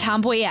Pride from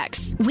Tomboy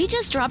X. We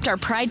just dropped our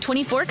Pride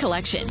 24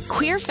 collection.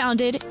 Queer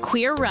founded,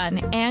 queer run,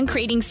 and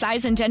creating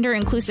size and gender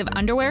inclusive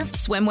underwear,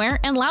 swimwear,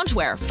 and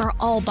loungewear for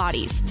all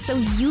bodies, so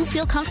you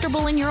feel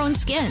comfortable in your own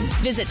skin.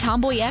 Visit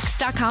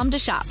tomboyx.com to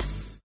shop.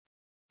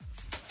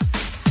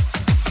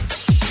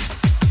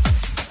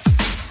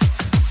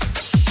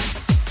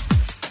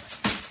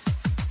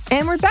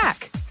 And we're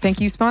back. Thank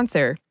you,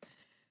 sponsor.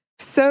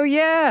 So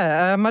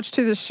much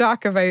to the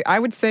shock of, I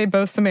would say,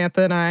 both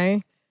Samantha and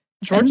I,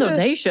 Georgia, and the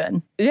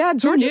nation. Yeah,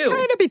 Georgia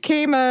kind of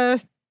became a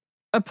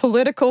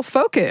political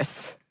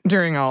focus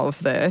during all of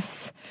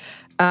this.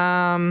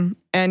 And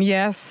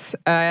yes,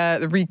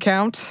 the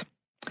recount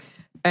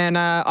and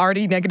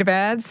already negative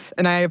ads.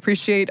 And I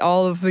appreciate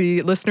all of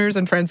the listeners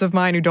and friends of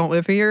mine who don't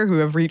live here who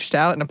have reached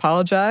out and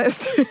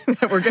apologized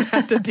that we're going to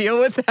have to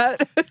deal with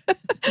that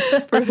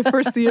for the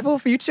foreseeable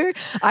future.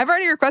 I've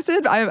already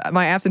requested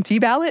my absentee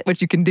ballot, which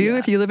you can do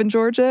if you live in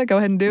Georgia. Go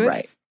ahead and do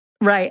it.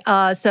 Right.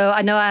 So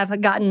I know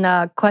I've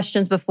gotten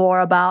questions before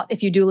about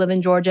if you do live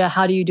in Georgia,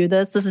 how do you do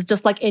this? This is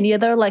just like any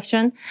other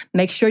election.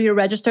 Make sure you're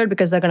registered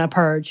because they're going to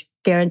purge.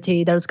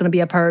 Guarantee there's going to be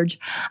a purge.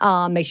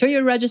 Make sure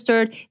you're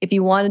registered. If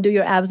you want to do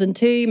your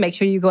absentee, make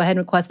sure you go ahead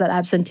and request that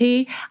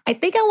absentee. I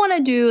think I want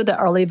to do the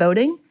early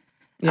voting.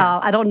 Yeah.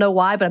 I don't know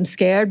why, but I'm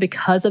scared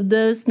because of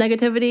this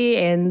negativity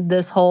and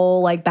this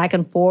whole like back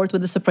and forth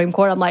with the Supreme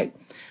Court. I'm like,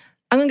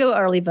 I'm going to go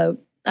early vote.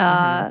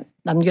 I'm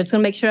just going to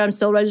make sure I'm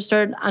still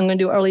registered. I'm going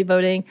to do early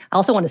voting. I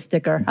also want a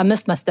sticker. I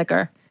missed my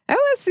sticker.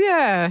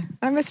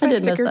 I missed my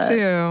sticker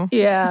too.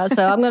 Yeah,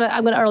 so I'm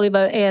gonna early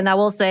vote, and I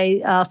will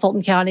say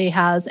Fulton County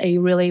has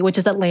which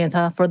is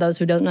Atlanta for those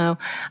who don't know,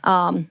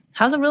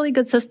 has a really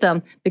good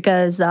system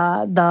because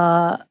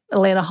the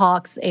Atlanta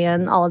Hawks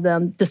and all of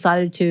them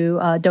decided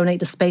to donate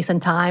the space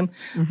and time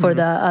for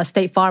the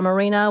State Farm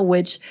Arena,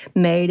 which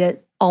made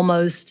it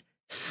almost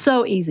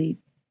so easy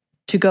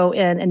to go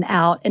in and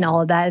out and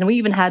all of that. And we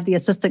even had the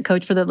assistant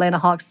coach for the Atlanta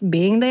Hawks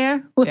being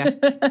there,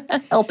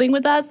 helping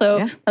with that.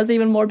 So that's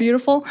even more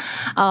beautiful.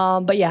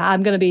 But yeah,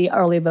 I'm going to be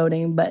early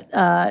voting. But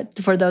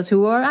for those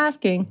who are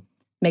asking,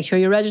 make sure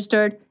you're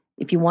registered.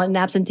 If you want an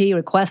absentee,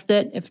 request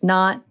it. If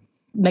not,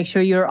 make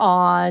sure you're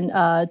on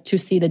to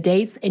see the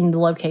dates and the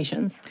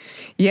locations.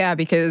 Yeah,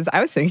 because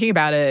I was thinking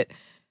about it,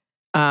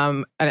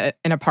 and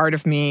a part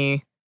of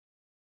me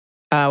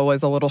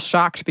was a little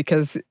shocked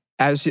because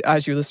as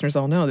you listeners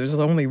all know, there's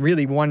only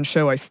really one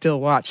show I still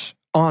watch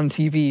on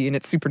TV, and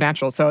it's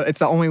Supernatural. So it's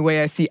the only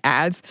way I see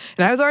ads.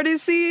 And I was already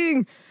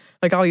seeing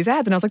like all these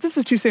ads, and I was like, this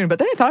is too soon. But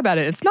then I thought about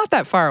it. It's not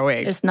that far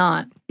away. It's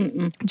not.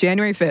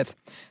 January 5th.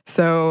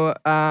 So,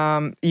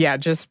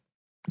 just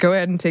go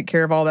ahead and take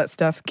care of all that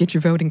stuff. Get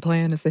your voting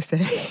plan, as they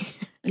say.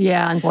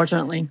 Yeah,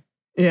 unfortunately.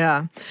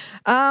 Yeah.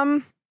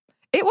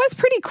 It was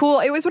pretty cool.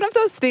 It was one of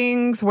those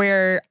things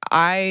where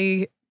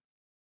I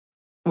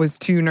was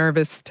too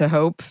nervous to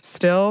hope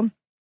still.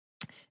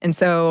 And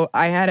so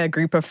I had a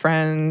group of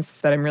friends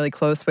that I'm really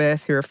close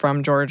with who are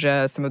from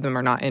Georgia. Some of them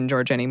are not in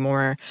Georgia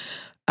anymore.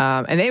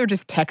 And they were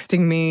just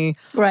texting me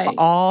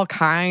all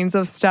kinds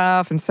of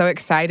stuff and so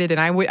excited. And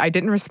I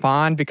didn't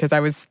respond because I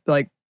was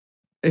like,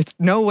 it's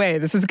no way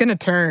this is going to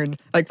turn.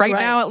 Like right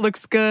now it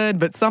looks good,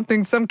 but some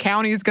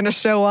county is going to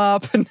show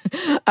up. And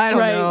I don't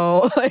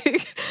know.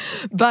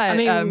 But I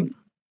mean,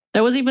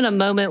 there was even a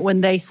moment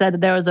when they said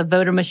that there was a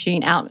voter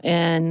machine out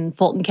in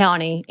Fulton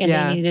County and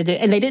they needed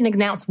it. And they didn't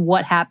announce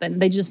what happened.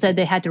 They just said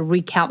they had to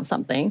recount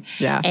something.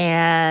 Yeah.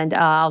 And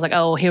I was like,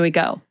 oh, here we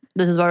go.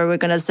 This is what we're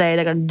going to say.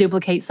 They're going to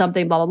duplicate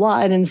something, blah, blah,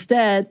 blah. And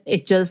instead,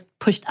 it just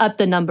pushed up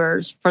the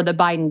numbers for the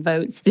Biden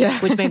votes,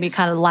 which made me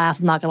kind of laugh,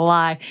 I'm not going to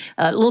lie.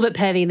 A little bit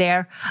petty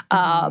there.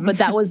 But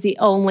that was the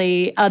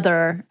only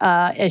other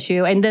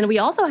issue. And then we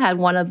also had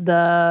one of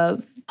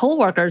the poll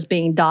workers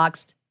being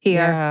doxxed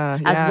here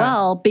as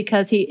well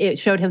because it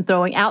showed him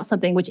throwing out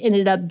something, which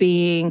ended up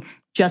being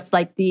just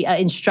like the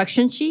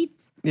instruction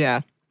sheets. Yeah.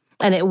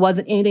 And it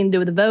wasn't anything to do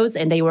with the votes,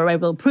 and they were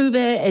able to prove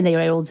it, and they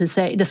were able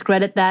to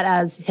discredit that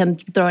as him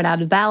throwing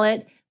out a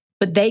ballot.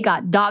 But they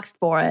got doxxed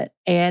for it,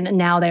 and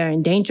now they're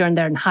in danger and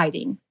they're in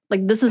hiding.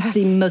 Like this is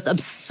the most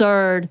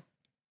absurd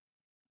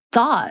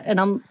thought,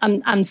 and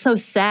I'm so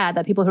sad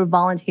that people who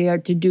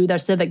volunteered to do their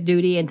civic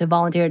duty and to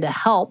volunteer to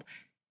help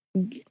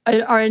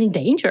are in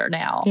danger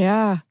now.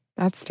 Yeah,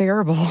 that's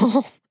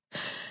terrible.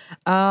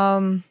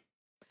 And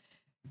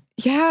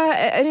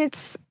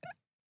it's.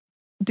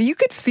 You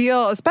could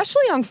feel,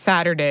 especially on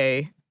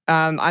Saturday,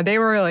 they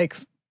were like,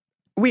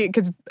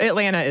 because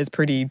Atlanta is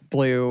pretty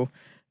blue.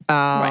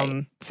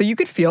 So you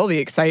could feel the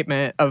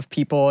excitement of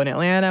people in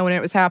Atlanta when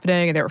it was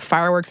happening. And there were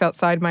fireworks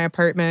outside my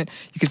apartment.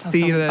 You could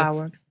see the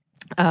fireworks.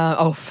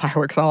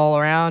 Fireworks all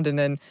around. And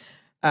then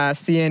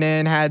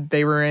CNN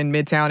they were in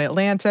Midtown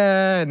Atlanta,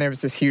 and there was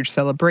this huge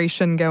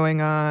celebration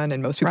going on,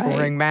 and most people were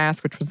wearing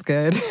masks, which was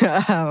good.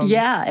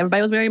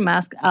 Everybody was wearing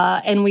masks.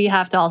 And we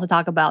have to also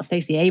talk about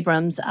Stacey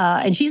Abrams.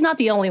 And she's not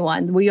the only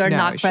one. We are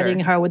not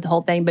crediting her with the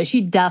whole thing, but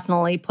she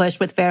definitely pushed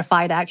with Fair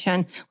Fight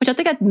Action, which I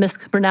think I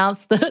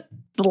mispronounced the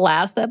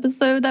last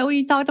episode that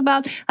we talked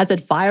about. I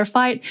said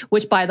firefight,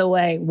 which, by the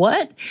way,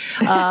 what?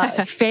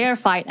 Fair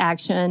Fight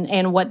Action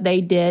and what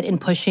they did in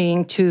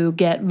pushing to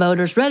get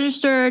voters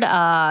registered.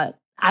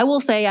 I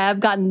will say I've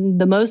gotten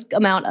the most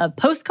amount of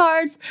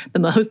postcards, the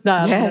most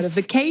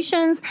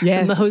notifications,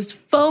 the most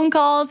phone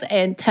calls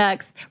and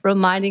texts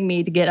reminding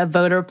me to get a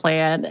voter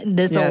plan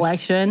this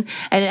election.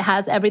 And it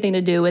has everything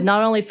to do with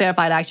not only Fair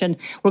Fight Action,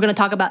 we're going to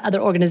talk about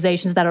other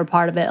organizations that are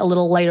part of it a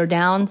little later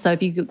down. So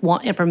if you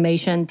want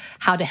information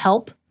how to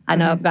help, I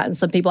know I've gotten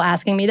some people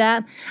asking me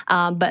that.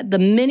 But the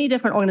many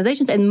different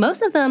organizations, and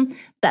most of them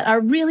that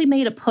are really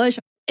made a push,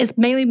 it's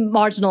mainly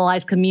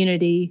marginalized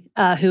community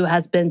who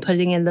has been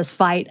putting in this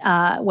fight,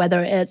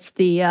 whether it's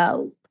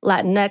the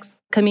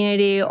Latinx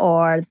community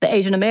or the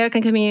Asian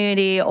American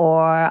community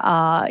or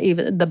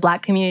even the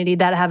Black community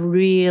that have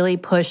really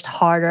pushed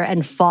harder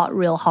and fought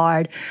real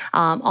hard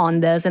on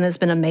this. And it's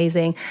been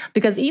amazing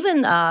because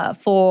even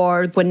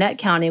for Gwinnett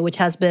County, which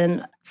has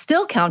been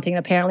still counting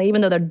apparently, even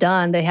though they're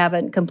done, they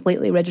haven't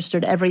completely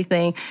registered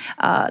everything.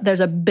 There's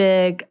a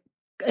big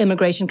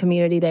immigration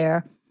community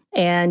there.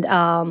 And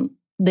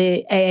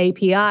the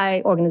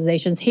AAPI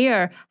organizations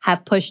here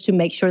have pushed to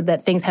make sure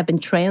that things have been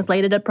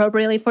translated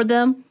appropriately for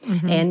them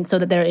and so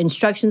that their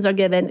instructions are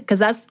given, because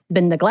that's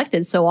been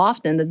neglected so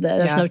often that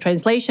there's no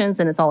translations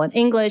and it's all in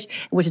English,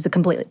 which is a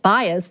completely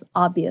bias,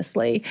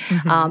 obviously.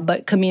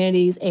 But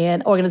communities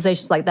and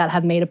organizations like that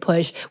have made a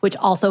push, which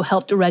also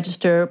helped to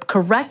register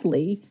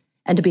correctly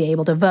and to be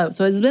able to vote.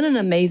 So it's been an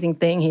amazing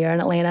thing here in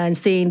Atlanta, and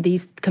seeing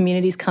these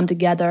communities come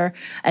together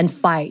and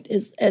fight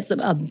it's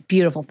a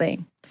beautiful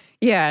thing.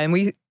 Yeah,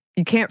 and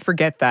you can't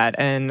forget that.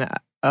 And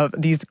of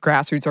these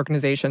grassroots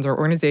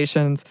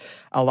organizations,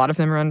 a lot of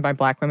them run by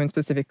Black women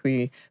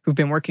specifically, who've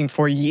been working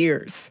for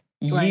years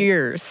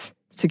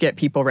to get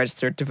people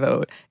registered to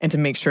vote and to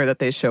make sure that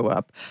they show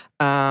up,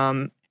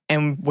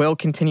 and will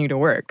continue to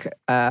work.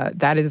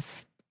 That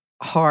is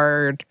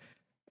hard,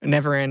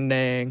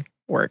 never-ending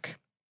work.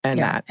 And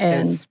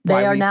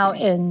they are now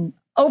in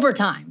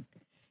overtime.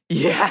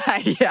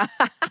 Yeah,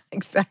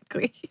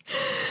 exactly.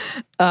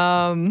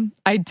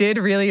 I did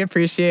really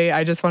appreciate,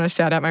 I just want to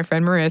shout out my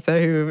friend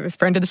Marissa, who is a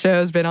friend of the show,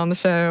 has been on the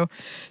show.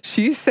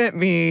 She sent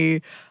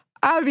me,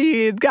 gotta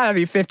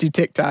be 50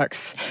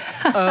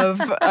 TikToks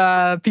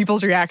of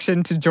people's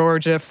reaction to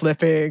Georgia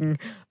flipping.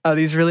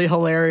 These really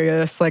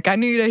hilarious, like, I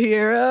need a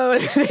hero.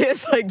 And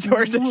it's like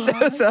Georgia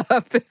shows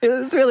up. It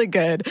was really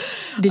good.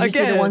 Did you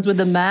see the ones with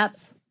the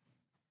maps?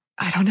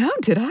 I don't know.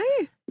 Did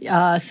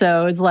I?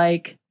 So it's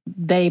like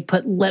they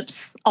put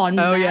lips on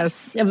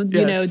maps, you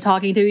know,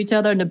 talking to each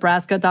other.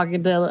 Nebraska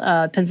talking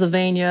to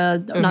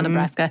Pennsylvania. Not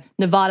Nebraska.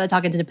 Nevada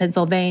talking to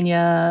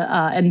Pennsylvania.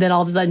 And then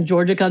all of a sudden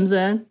Georgia comes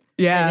in.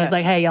 Yeah. And he's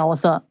like, hey, y'all,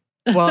 what's up?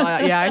 Well,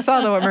 I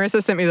saw the one.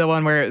 Marissa sent me the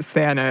one where it's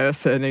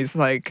Thanos, and he's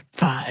like,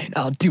 fine,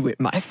 I'll do it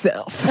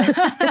myself.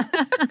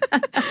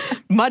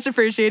 Much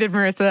appreciated,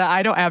 Marissa.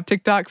 I don't have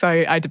TikTok, so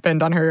I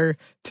depend on her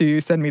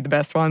to send me the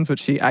best ones,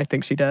 which I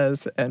think she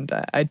does, and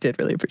I did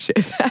really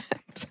appreciate that.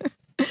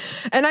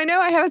 And I know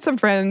I had some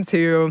friends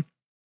who,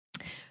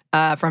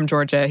 from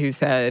Georgia, who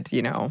said,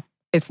 you know,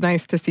 it's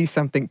nice to see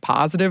something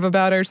positive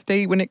about our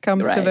state when it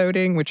comes to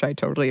voting, which I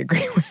totally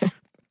agree with.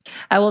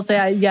 I will say,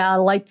 I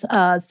liked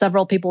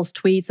several people's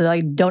tweets that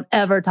like, don't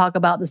ever talk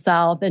about the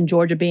South and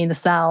Georgia being the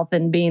South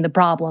and being the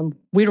problem.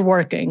 We're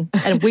working,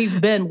 and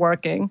we've been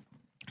working.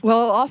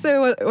 Well,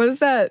 also, was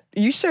that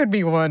you showed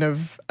me one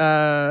of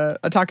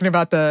talking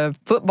about the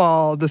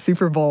football, the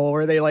Super Bowl,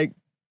 where they like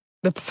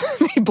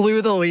they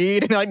blew the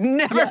lead, and like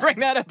never bring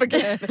that up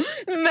again,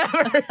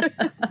 never.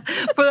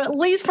 For at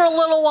least for a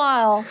little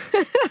while,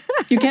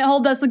 you can't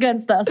hold this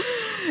against us.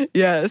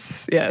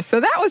 Yes. So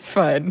that was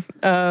fun.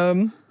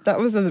 That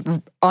was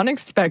an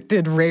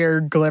unexpected,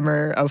 rare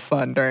glimmer of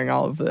fun during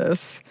all of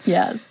this.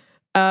 Yes.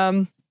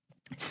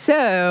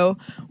 So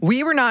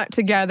we were not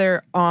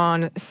together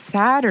on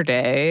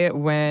Saturday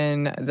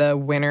when the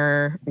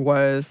winner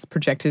was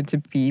projected to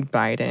be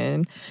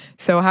Biden.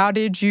 So how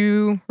did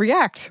you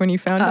react when you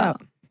found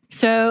out?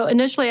 So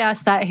initially I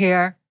sat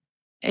here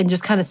and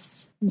just kind of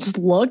just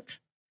looked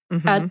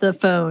at the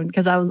phone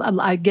because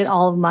I get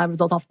all of my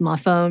results off my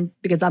phone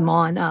because I'm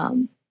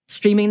on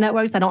streaming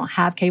networks. I don't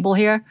have cable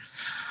here.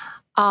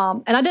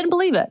 And I didn't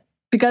believe it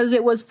because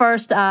it was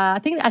first, I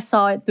think I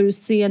saw it through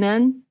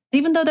CNN.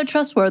 Even though they're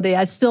trustworthy,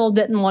 I still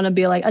didn't want to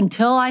be like,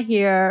 until I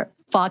hear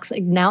Fox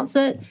announce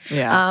it,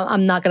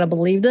 I'm not going to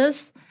believe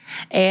this.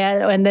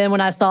 And then when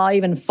I saw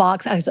even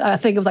Fox, I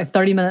think it was like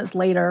 30 minutes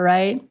later,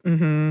 right?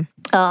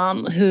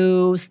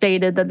 Who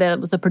stated that it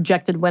was a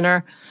projected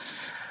winner.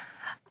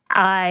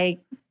 I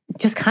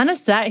just kind of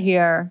sat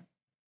here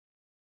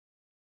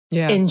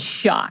in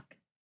shock.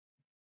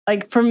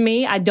 Like for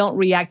me, I don't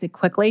react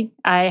quickly.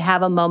 I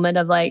have a moment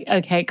of like,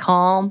 okay,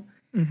 calm.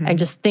 And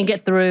just think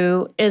it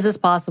through. Is this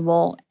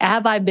possible?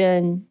 Have I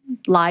been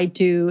lied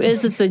to?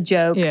 Is this a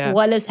joke?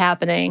 What is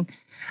happening?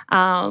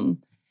 And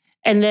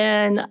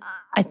then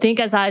I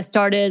think as I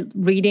started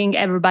reading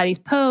everybody's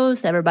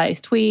posts, everybody's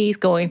tweets,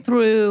 going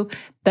through,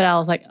 that I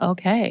was like,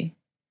 okay.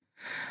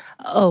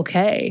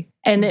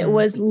 And it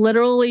was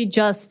literally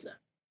just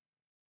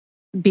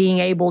being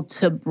able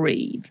to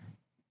breathe.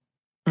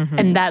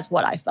 And that's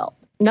what I felt.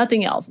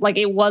 Nothing else. Like,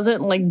 it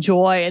wasn't like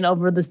joy and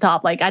over the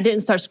top. Like, I didn't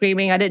start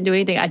screaming. I didn't do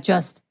anything. I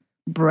just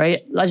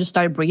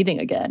started breathing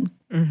again.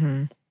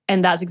 And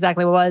that's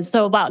exactly what it was.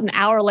 So about an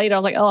hour later, I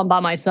was like, oh, I'm by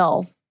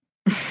myself.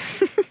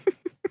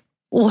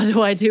 What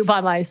do I do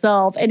by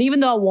myself? And even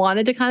though I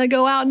wanted to kind of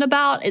go out and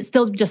about, it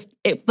still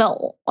it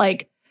felt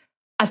like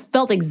I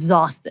felt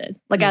exhausted.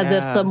 Like as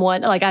if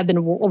someone, like I've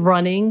been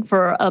running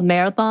for a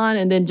marathon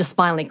and then just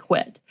finally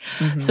quit.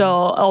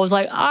 So I was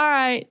like, all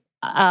right.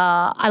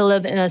 I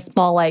live in a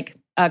small, like,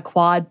 a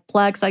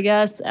quadplex, I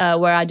guess,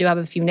 where I do have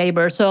a few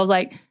neighbors. So I was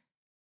like,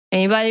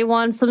 anybody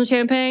want some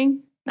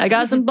champagne? I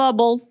got some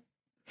bubbles.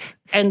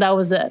 And that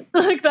was it.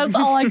 Like, that's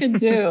all I could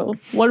do.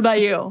 What about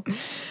you?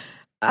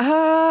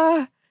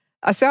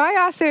 So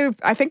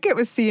I think it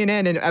was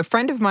CNN, and a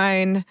friend of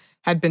mine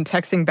had been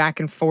texting back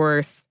and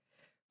forth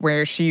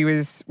where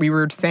we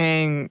were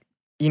saying,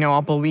 you know,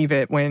 I'll believe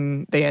it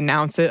when they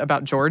announce it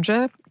about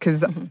Georgia,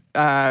 because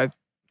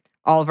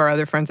all of our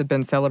other friends had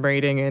been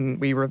celebrating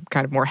and we were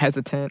kind of more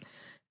hesitant.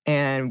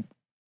 And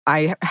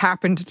I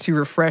happened to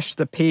refresh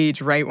the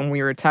page right when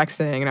we were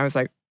texting, and I was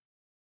like,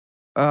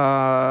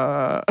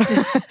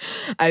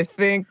 I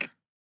think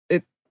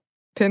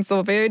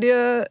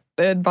Pennsylvania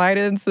and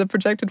Biden's the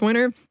projected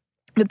winner.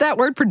 But that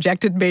word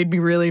projected made me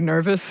really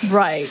nervous.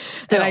 Right.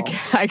 Still. And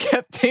I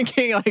kept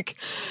thinking, like,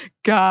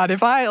 God,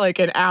 if I, like,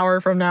 an hour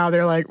from now,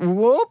 they're like,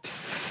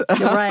 whoops.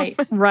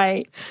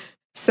 Right.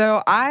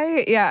 So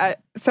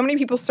so many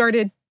people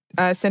started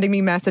sending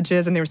me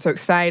messages, and they were so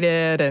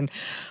excited, and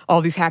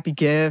all these happy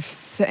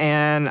gifts.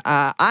 And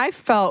I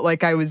felt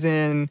like I was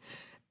in,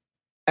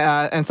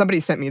 and somebody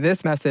sent me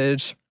this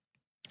message,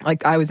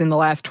 like I was in the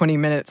last 20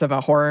 minutes of a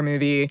horror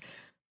movie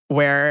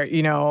where,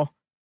 you know,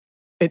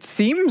 it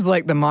seems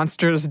like the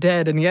monster is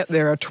dead, and yet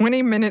there are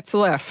 20 minutes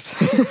left.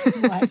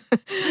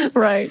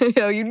 Right.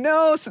 You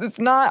know, so it's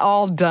not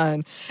all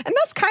done. And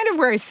that's kind of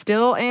where I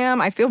still am.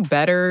 I feel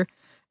better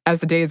as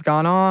the day has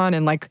gone on.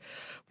 And like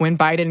when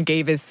Biden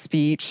gave his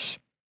speech,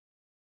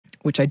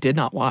 which I did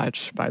not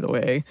watch, by the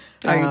way.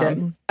 Oh, you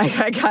didn't?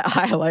 I got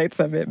highlights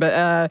of it.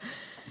 But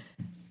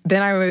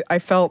then I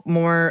felt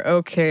more,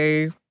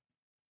 okay,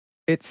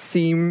 it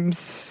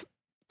seems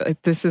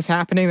like this is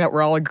happening, that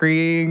we're all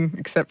agreeing,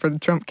 except for the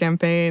Trump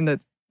campaign, that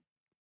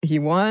he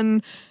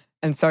won.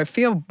 And so I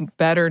feel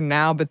better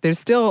now, but there's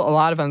still a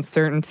lot of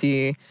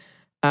uncertainty.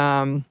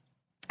 And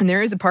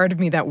there is a part of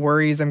me that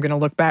worries I'm going to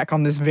look back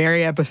on this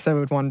very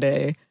episode one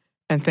day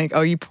and think,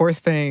 oh, you poor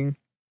thing.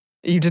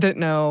 You didn't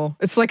know.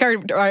 It's like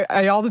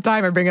I all the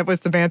time I bring up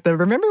with Samantha,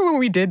 remember when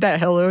we did that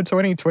Hello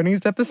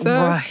 2020s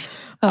episode? Right.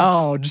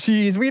 Oh,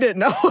 geez, we didn't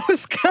know what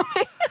was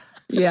coming.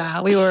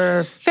 Yeah, we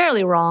were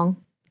fairly wrong.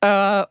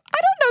 I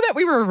don't know that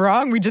we were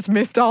wrong. We just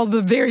missed all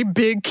the very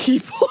big key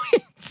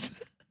points.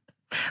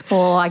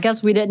 Well, I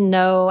guess we didn't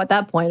know at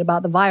that point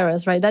about the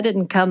virus, right? That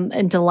didn't come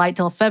into light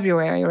till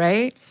February,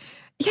 right?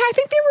 Yeah, I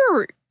think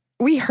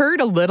we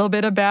heard a little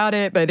bit about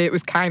it, but it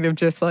was kind of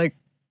just like,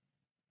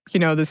 you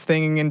know, this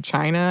thing in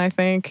China, I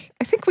think.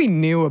 I think we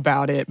knew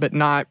about it, but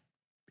not,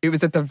 it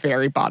was at the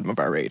very bottom of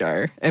our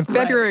radar. And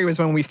February was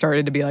when we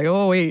started to be like,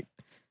 oh, wait,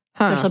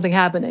 there's something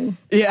happening.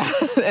 Yeah.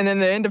 And then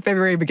the end of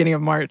February, beginning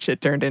of March,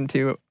 it turned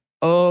into,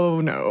 oh,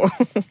 no.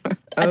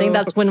 I think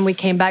that's when we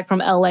came back from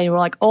LA and we're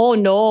like, oh,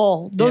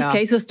 no, those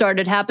cases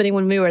started happening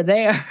when we were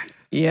there.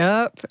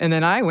 Yep. And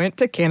then I went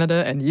to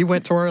Canada and you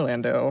went to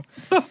Orlando.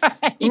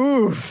 Right.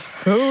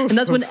 Oof. And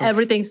that's when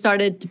everything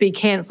started to be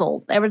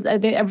canceled.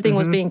 Everything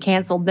was being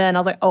canceled then. I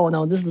was like, oh,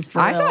 no, this is for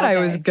real. I thought I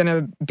was going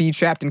to be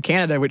trapped in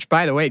Canada, which,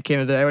 by the way,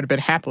 Canada, I would have been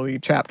happily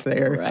trapped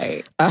there.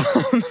 Right.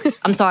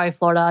 I'm sorry,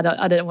 Florida.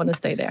 I didn't want to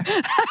stay there.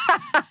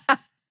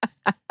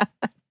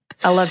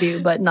 I love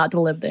you, but not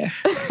to live there.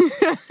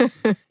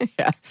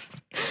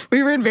 Yes.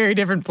 We were in very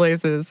different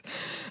places.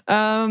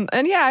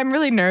 And yeah, I'm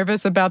really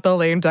nervous about the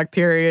lame duck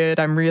period.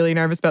 I'm really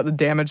nervous about the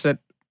damage that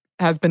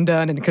has been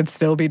done and could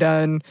still be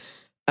done.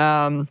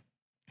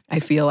 I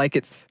feel like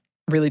it's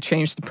really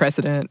changed the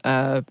precedent.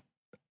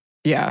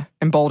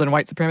 Emboldened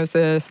white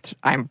supremacists.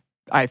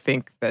 I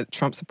think that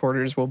Trump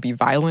supporters will be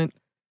violent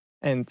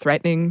and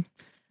threatening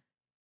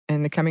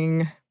in the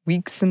coming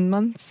weeks and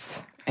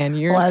months and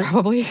years,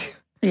 probably.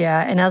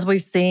 Yeah, and as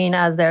we've seen,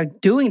 as they're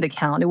doing the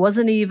count, it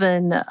wasn't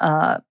even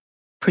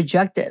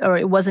projected, or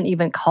it wasn't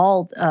even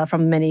called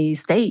from many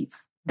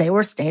states. They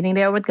were standing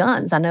there with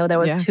guns. I know there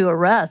was 2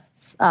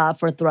 arrests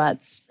for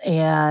threats,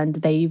 and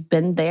they've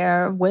been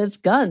there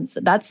with guns.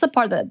 That's the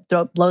part that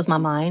blows my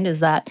mind, is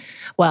that,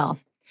 well,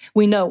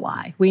 we know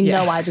why. We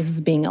know why this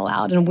is being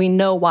allowed, and we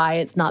know why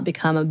it's not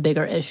become a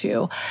bigger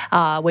issue,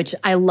 which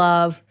I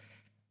love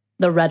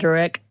the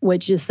rhetoric,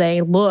 which is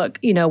saying, look,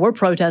 you know, we're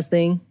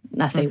protesting.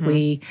 I say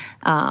we.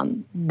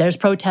 There's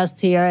protests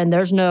here, and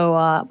there's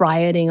no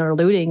rioting or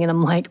looting. And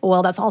I'm like,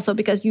 well, that's also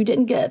because you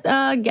didn't get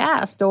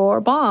gassed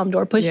or bombed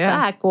or pushed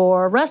back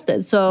or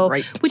arrested. So,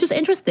 which is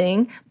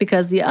interesting,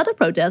 because the other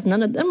protests,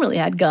 none of them really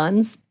had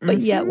guns, but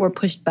yet were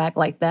pushed back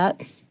like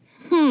that.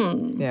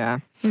 Yeah.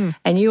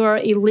 And you are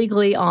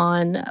illegally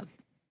on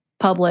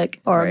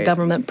public or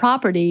government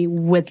property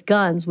with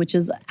guns, which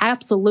is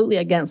absolutely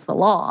against the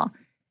law,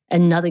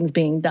 and nothing's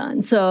being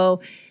done.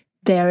 So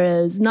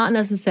there is not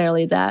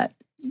necessarily that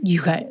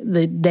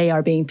they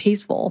are being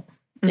peaceful.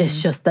 It's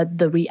just that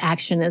the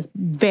reaction is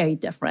very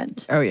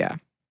different. Oh, yeah.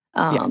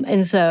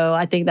 And so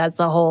I think that's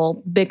a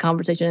whole big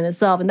conversation in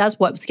itself. And that's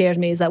what scares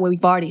me, is that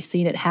we've already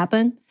seen it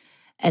happen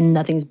and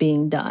nothing's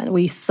being done.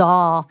 We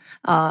saw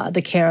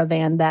the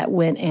caravan that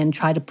went and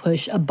tried to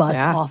push a bus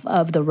off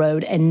of the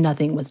road, and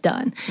nothing was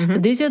done. So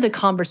these are the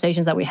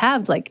conversations that we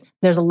have. It's like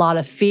there's a lot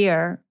of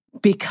fear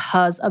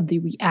because of the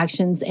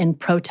reactions and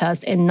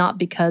protests, and not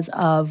because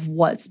of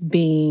what's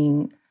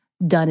being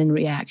done in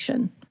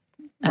reaction.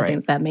 I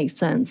think that makes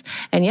sense.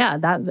 And yeah,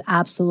 that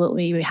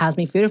absolutely has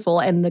me fearful.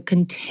 And the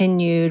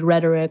continued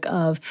rhetoric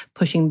of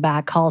pushing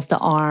back, calls to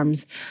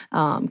arms,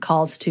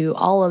 calls to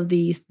all of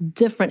these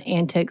different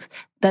antics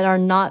that are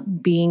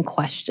not being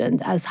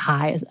questioned as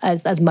high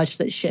as much as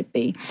it should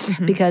be.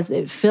 Because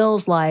it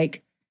feels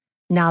like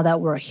now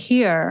that we're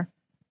here,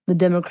 the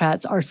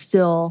Democrats are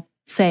still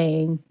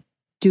saying,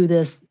 do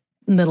this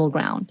middle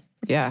ground.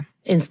 Yeah.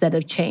 Instead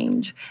of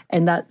change.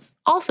 And that's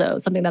also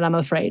something that I'm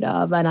afraid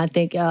of. And I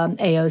think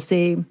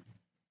AOC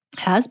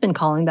has been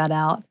calling that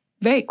out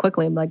very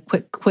quickly, like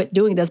quit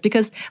doing this,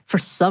 because for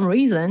some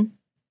reason,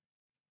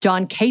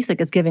 John Kasich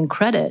is giving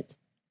credit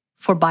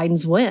for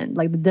Biden's win.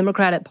 Like the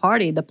Democratic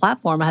Party, the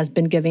platform has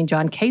been giving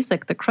John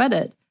Kasich the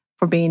credit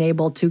for being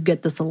able to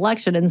get this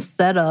election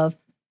instead of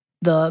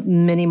the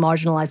many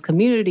marginalized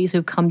communities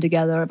who've come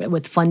together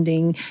with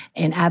funding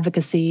and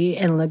advocacy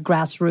and the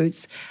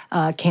grassroots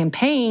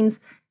campaigns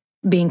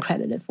being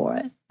credited for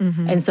it.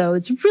 And so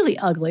it's really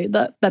ugly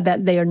that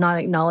they are not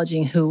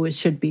acknowledging who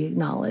should be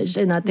acknowledged.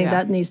 And I think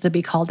that needs to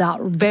be called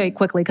out very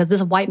quickly because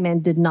this white man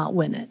did not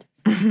win it.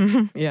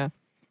 Yeah.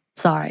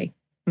 Sorry.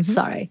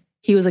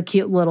 He was a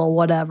cute little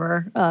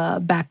whatever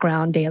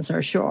background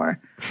dancer, sure.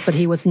 But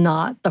he was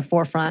not the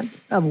forefront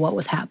of what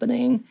was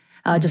happening.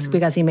 Just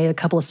because he made a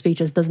couple of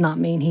speeches does not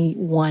mean he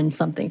won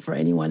something for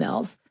anyone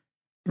else.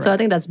 Right. So I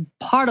think that's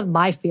part of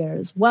my fear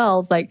as well.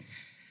 It's like,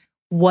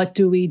 what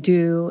do we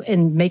do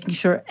in making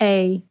sure,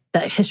 A,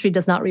 that history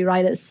does not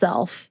rewrite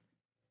itself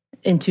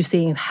into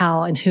seeing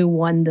how and who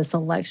won this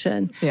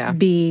election. Yeah.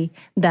 B,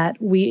 that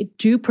we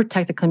do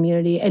protect the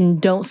community and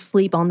don't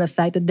sleep on the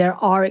fact that there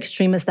are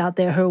extremists out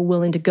there who are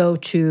willing to go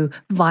to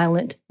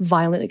violent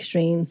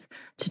extremes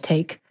to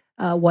take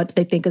what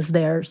they think is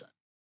theirs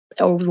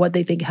or what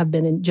they think have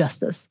been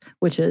injustice,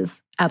 which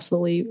is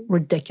absolutely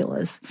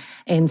ridiculous.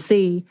 And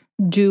C,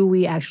 do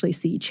we actually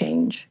see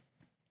change?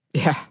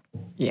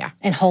 Yeah.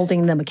 And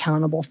holding them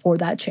accountable for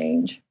that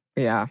change.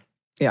 Yeah,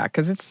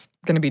 because it's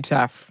going to be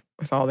tough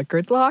with all the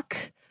gridlock.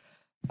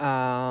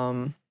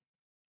 And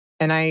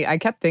I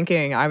kept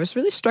thinking, I was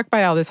really struck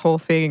by how this whole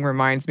thing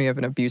reminds me of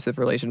an abusive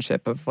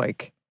relationship of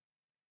like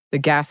the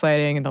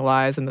gaslighting and the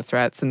lies and the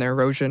threats and the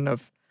erosion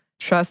of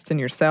trust in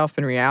yourself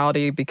and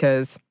reality,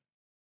 because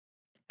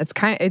it's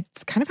kind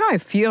of how I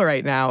feel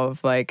right now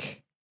of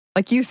like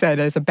you said,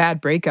 it's a bad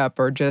breakup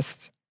or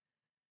just,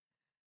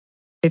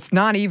 it's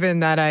not even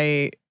that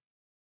I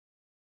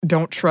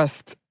don't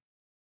trust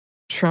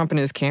Trump and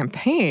his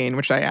campaign,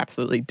 which I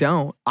absolutely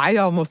don't. I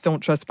almost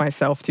don't trust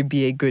myself to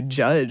be a good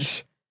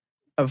judge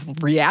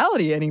of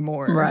reality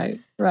anymore. Right.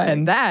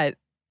 And that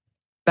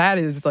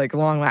is like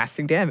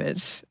long-lasting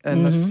damage,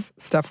 and that's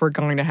stuff we're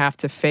going to have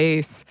to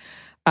face.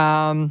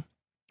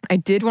 I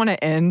did want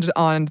to end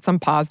on some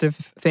positive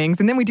things,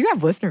 and then we do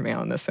have listener mail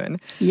on this one.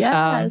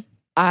 Yes.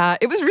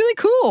 It was really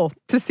cool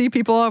to see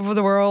people all over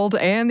the world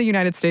and the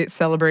United States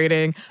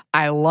celebrating.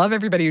 I love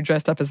everybody who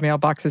dressed up as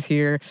mailboxes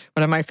here.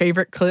 One of my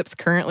favorite clips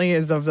currently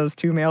is of those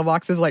two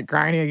mailboxes like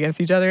grinding against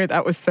each other.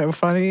 That was so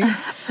funny.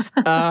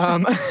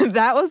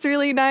 That was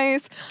really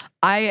nice.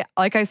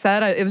 Like I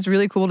said, it was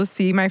really cool to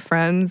see my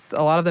friends,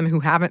 a lot of them who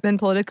haven't been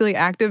politically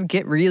active,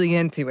 get really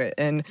into it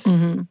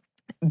and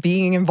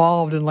being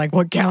involved in like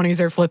what counties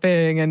are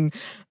flipping, and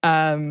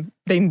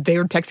they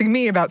were texting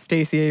me about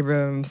Stacey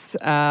Abrams,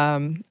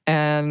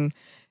 and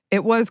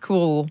it was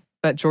cool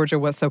that Georgia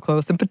was so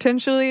close, and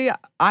potentially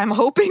I'm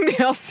hoping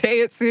they'll say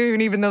it soon,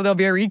 even though there'll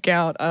be a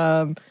recount.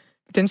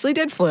 Potentially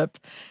did flip,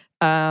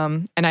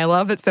 and I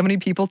love that so many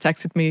people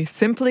texted me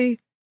simply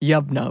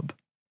yub nub,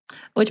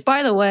 which,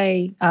 by the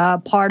way,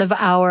 part of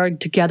our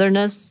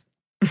togetherness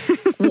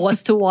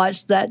was to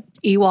watch that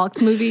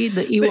Ewoks movie,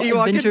 the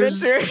Ewok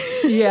Adventure.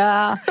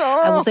 Yeah.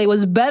 I will say it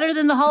was better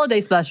than the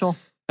holiday special.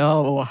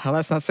 Oh, well,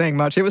 that's not saying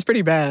much. It was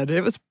pretty bad. But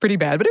it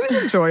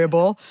was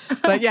enjoyable.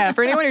 But yeah,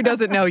 for anyone who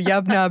doesn't know,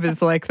 Yub Nub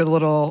is like the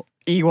little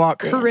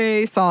Ewok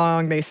hooray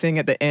song they sing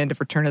at the end of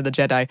Return of the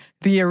Jedi,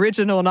 the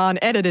original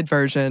non-edited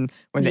version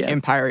when the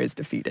Empire is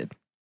defeated.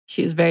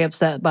 She was very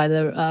upset by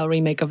the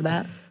remake of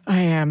that. I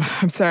am.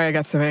 I'm sorry I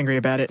got so angry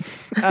about it.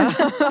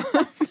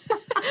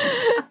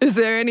 Is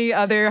there any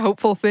other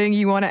hopeful thing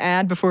you want to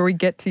add before we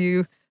get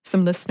to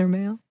some listener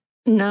mail?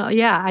 No,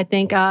 yeah, I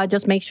think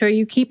just make sure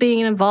you keep being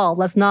involved.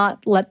 Let's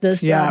not let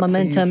this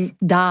momentum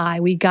die.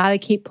 We got to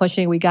keep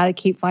pushing. We got to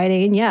keep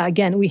fighting. And yeah,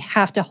 again, we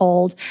have to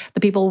hold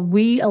the people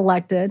we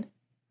elected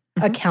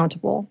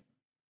accountable.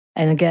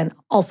 And again,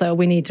 also,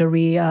 we need to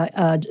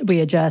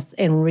readjust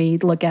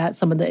and look at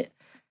some of the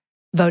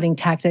voting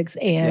tactics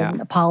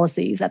and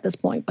policies at this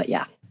point. But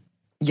yeah.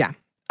 Yeah.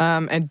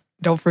 And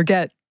don't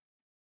forget,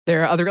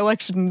 there are other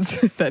elections,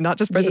 that not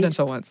just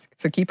presidential ones.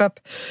 So keep up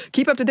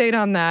to date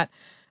on that.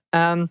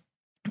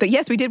 But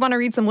yes, we did want to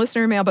read some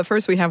listener mail, but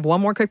first we have one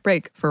more quick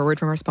break for a word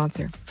from our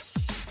sponsor.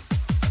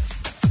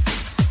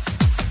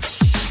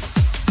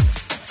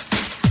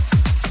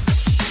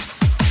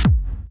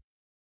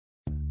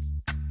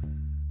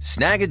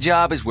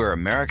 Snag-a-Job is where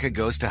America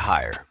goes to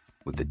hire,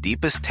 with the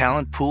deepest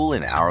talent pool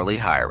in hourly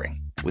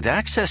hiring. With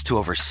access to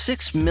over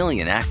 6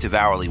 million active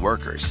hourly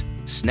workers,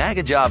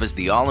 Snag-a-Job is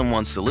the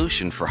all-in-one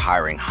solution for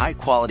hiring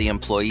high-quality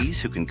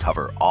employees who can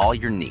cover all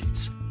your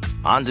needs.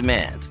 On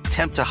demand,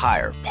 temp to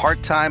hire,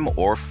 part-time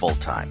or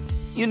full-time.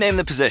 You name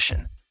the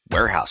position.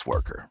 Warehouse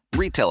worker,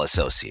 retail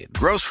associate,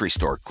 grocery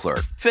store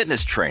clerk,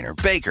 fitness trainer,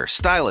 baker,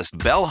 stylist,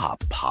 bellhop,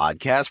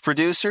 podcast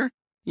producer.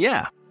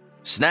 Yeah,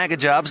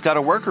 Snag-a-Job's got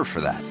a worker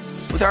for that.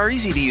 With our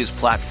easy-to-use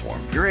platform,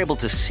 you're able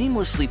to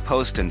seamlessly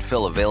post and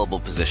fill available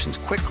positions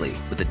quickly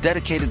with a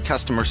dedicated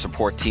customer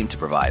support team to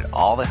provide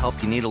all the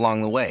help you need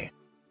along the way.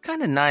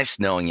 Kind of nice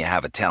knowing you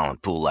have a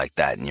talent pool like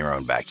that in your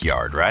own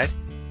backyard, right?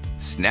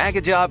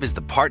 Snag-a-Job is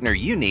the partner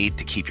you need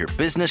to keep your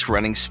business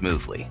running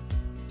smoothly.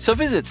 So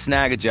visit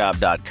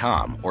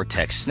snagajob.com or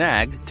text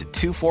snag to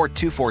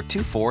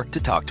 242424 to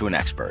talk to an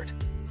expert.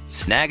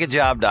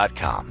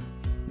 Snagajob.com.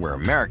 where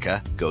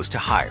America goes to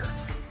hire.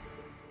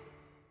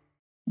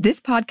 This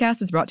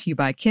podcast is brought to you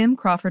by Kim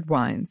Crawford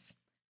Wines.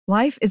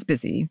 Life is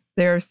busy.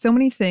 There are so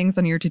many things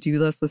on your to-do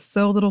list with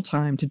so little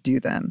time to do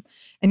them.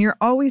 And you're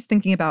always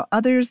thinking about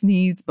others'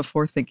 needs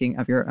before thinking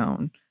of your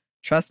own.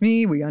 Trust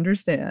me, we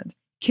understand.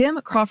 Kim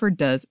Crawford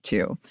does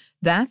too.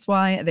 That's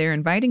why they're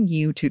inviting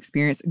you to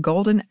experience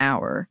Golden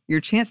Hour, your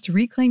chance to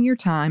reclaim your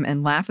time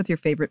and laugh with your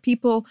favorite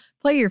people,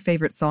 play your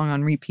favorite song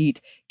on repeat,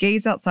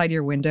 gaze outside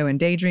your window and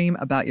daydream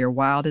about your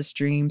wildest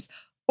dreams,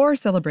 or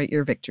celebrate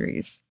your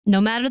victories. No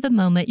matter the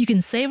moment, you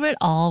can savor it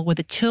all with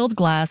a chilled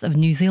glass of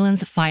New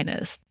Zealand's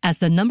finest. As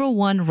the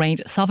 #1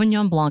 ranked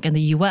Sauvignon Blanc in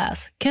the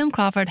U.S., Kim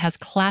Crawford has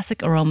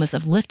classic aromas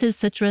of lifted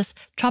citrus,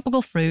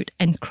 tropical fruit,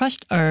 and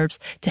crushed herbs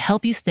to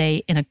help you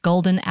stay in a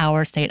golden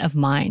hour state of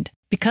mind.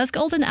 Because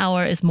golden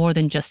hour is more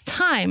than just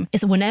time,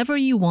 it's whenever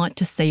you want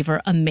to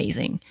savor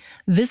amazing.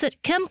 Visit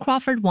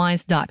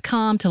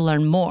KimCrawfordWines.com to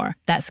learn more.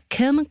 That's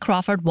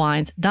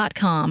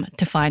KimCrawfordWines.com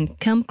to find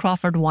Kim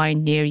Crawford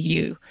wine near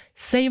you.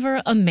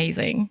 Savor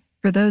amazing.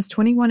 For those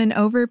 21 and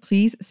over,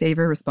 please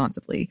savor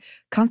responsibly.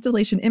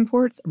 Constellation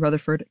Imports,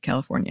 Rutherford,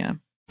 California.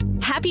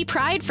 Happy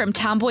Pride from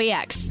Tomboy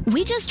X.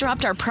 We just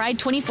dropped our Pride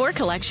 24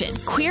 collection.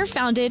 Queer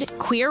founded,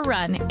 queer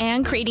run,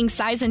 and creating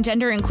size and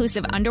gender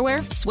inclusive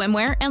underwear,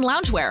 swimwear, and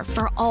loungewear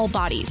for all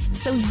bodies,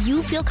 so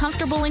you feel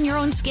comfortable in your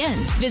own skin.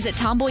 Visit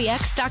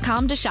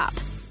tomboyx.com to shop.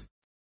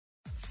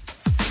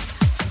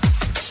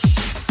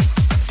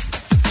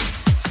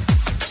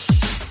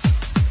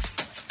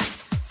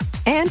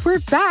 And we're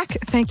back.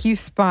 Thank you,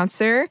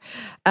 sponsor.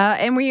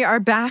 And we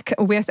are back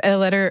with a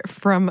letter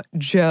from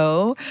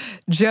Joe.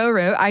 Joe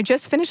wrote, I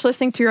just finished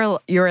listening to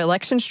your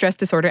election stress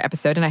disorder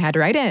episode and I had to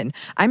write in.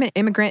 I'm an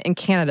immigrant in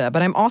Canada,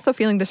 but I'm also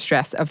feeling the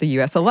stress of the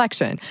U.S.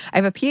 election. I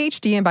have a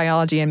PhD in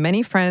biology and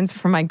many friends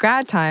from my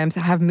grad times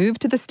have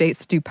moved to the States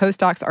to do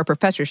postdocs or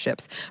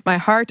professorships. My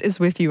heart is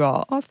with you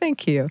all. Oh,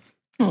 thank you.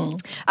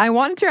 I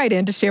wanted to write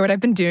in to share what I've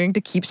been doing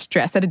to keep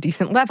stress at a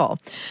decent level.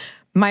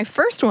 My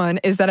first one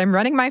is that I'm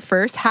running my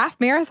first half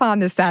marathon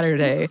this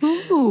Saturday.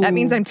 Ooh. That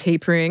means I'm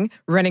tapering,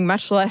 running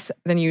much less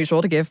than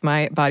usual to give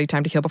my body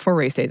time to heal before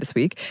race day this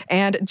week,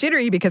 and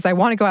jittery because I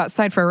want to go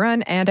outside for a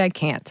run and I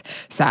can't.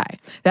 Sigh.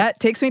 That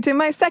takes me to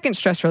my second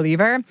stress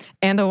reliever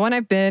and the one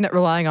I've been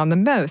relying on the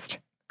most,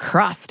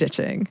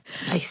 cross-stitching.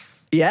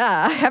 Nice.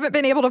 Yeah, I haven't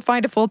been able to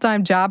find a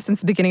full-time job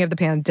since the beginning of the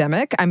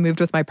pandemic. I moved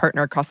with my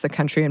partner across the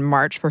country in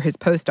March for his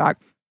postdoc.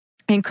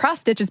 And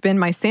cross-stitch has been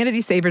my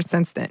sanity saver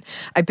since then.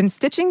 I've been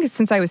stitching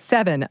since I was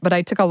 7, but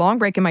I took a long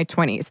break in my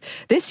 20s.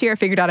 This year, I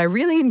figured out I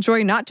really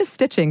enjoy not just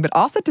stitching, but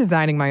also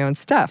designing my own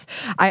stuff.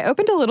 I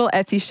opened a little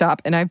Etsy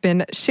shop, and I've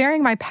been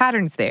sharing my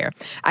patterns there.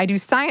 I do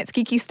science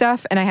geeky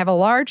stuff, and I have a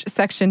large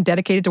section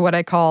dedicated to what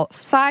I call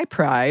Sci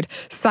Pride,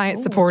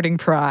 science supporting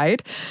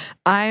pride.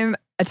 I'm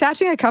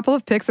attaching a couple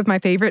of pics of my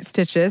favorite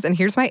stitches, and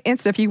here's my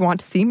Insta if you want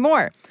to see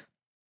more.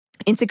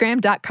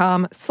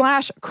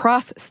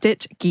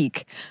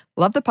 Instagram.com/crossstitchgeek.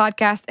 Love the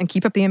podcast and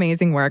keep up the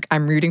amazing work.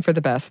 I'm rooting for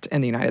the best in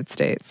the United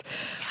States.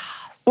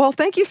 Yes. Well,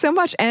 thank you so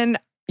much. And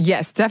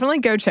yes, definitely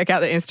go check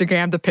out the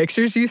Instagram. The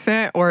pictures you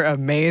sent were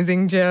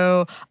amazing,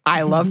 Joe.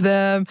 I love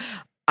them.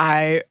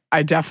 I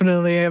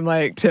definitely am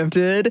like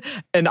tempted.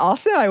 And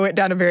also I went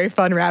down a very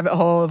fun rabbit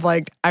hole of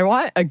like, I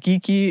want a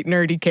geeky,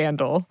 nerdy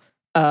candle.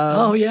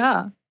 Oh,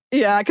 yeah.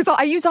 Yeah, because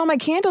I used all my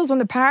candles when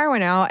the power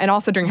went out and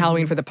also during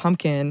Halloween for the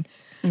pumpkin.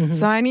 Mm-hmm.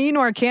 So I need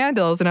more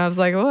candles. And I was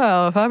like,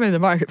 well, if I'm in the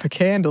market for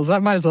candles, I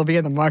might as well be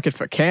in the market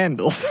for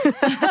candles.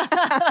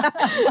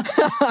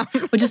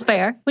 Which is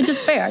fair.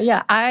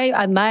 Yeah,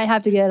 I might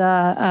have to get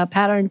a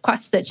pattern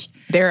cross-stitch.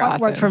 They're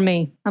artwork awesome. For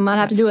me. I might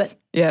have to do it.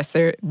 Yes,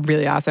 they're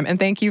really awesome. And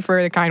thank you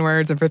for the kind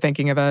words and for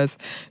thinking of us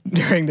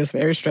during this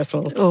very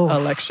stressful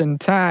election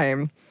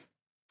time.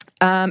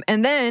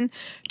 And then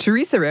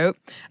Teresa wrote,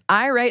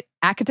 I write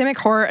academic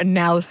horror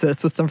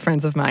analysis with some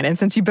friends of mine. And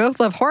since you both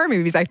love horror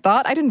movies, I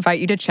thought I'd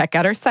invite you to check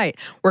out our site.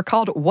 We're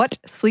called What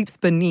Sleeps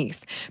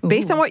Beneath.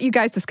 Based on what you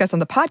guys discuss on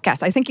the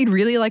podcast, I think you'd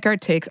really like our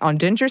takes on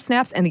Ginger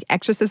Snaps and the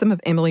Exorcism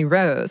of Emily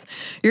Rose.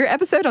 Your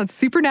episode on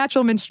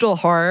supernatural minstrel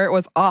horror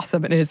was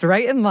awesome and is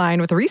right in line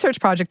with a research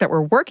project that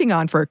we're working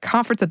on for a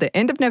conference at the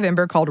end of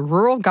November called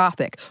Rural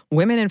Gothic,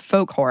 Women in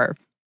Folk Horror.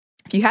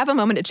 If you have a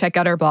moment to check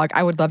out our blog,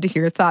 I would love to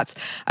hear your thoughts.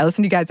 I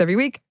listen to you guys every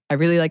week. I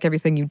really like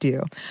everything you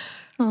do.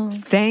 Oh.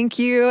 Thank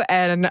you.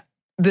 And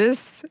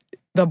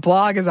the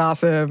blog is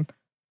awesome.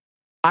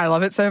 I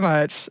love it so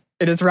much.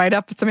 It is right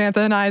up Samantha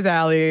and I's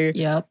alley.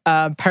 Yep.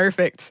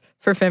 Perfect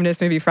for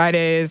Feminist Movie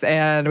Fridays.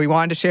 And we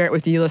wanted to share it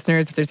with you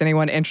listeners if there's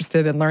anyone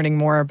interested in learning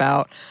more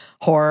about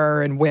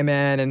horror and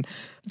women and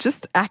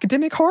just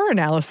academic horror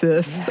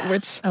analysis,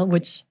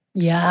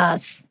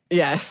 yes.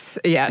 Yes.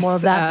 More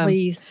of that,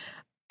 please.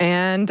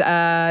 And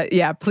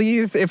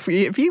please, if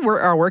you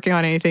are working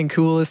on anything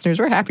cool, listeners,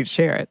 we're happy to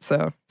share it.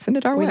 So send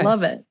it our way. We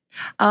love it.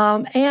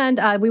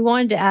 And we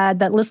wanted to add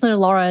that listener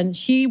Lauren,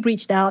 she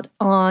reached out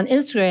on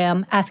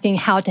Instagram asking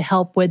how to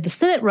help with the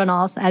Senate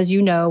runoffs. As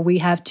you know, we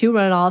have 2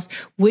 runoffs,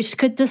 which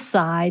could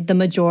decide the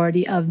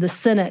majority of the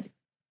Senate.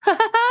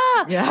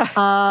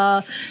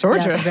 Yeah.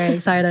 Georgia. Yes, I'm very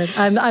excited.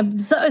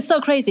 It's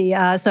so crazy.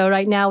 So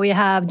right now we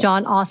have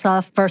Jon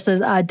Ossoff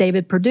versus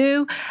David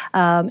Perdue,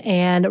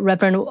 and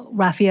Reverend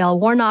Raphael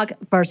Warnock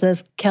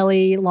versus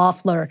Kelly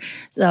Loeffler.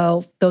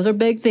 So those are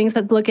big things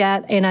to look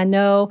at. And I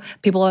know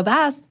people have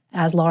asked,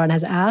 as Lauren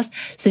has asked,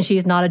 since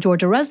she's not a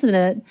Georgia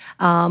resident,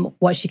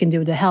 what she can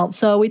do to help.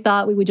 So we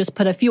thought we would just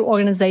put a few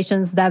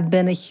organizations that have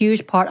been a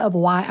huge part of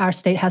why our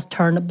state has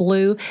turned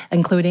blue,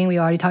 including, we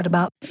already talked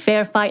about,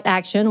 Fair Fight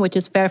Action, which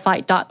is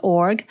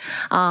fairfight.org,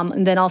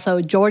 and then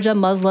also Georgia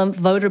Muslim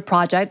Voter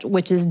Project,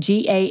 which is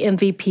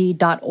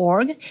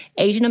GAMVP.org,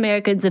 Asian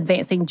Americans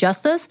Advancing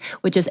Justice,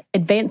 which is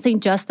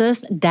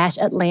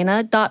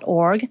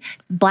advancingjustice-atlanta.org,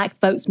 Black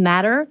Votes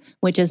Matter,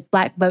 which is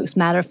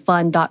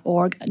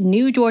blackvotesmatterfund.org,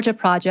 New Georgia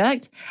Project.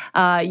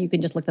 You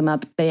can just look them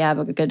up. They have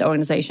a good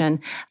organization.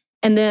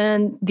 And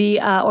then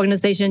the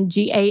organization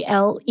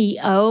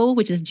GALEO,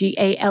 which is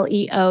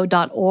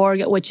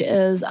GALEO.org, which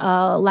is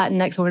a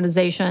Latinx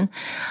organization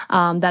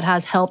that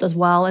has helped as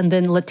well. And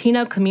then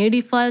Latino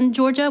Community Fund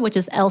Georgia, which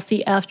is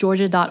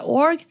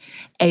LCFgeorgia.org.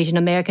 Asian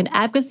American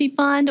Advocacy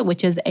Fund,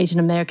 which is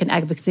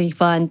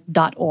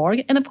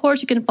AsianAmericanAdvocacyFund.org. And of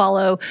course, you can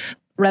follow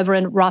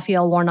Reverend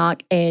Raphael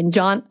Warnock and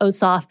Jon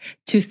Ossoff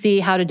to see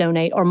how to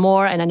donate or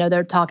more. And I know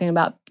they're talking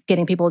about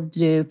getting people to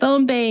do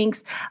phone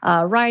banks,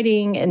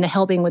 writing, and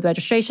helping with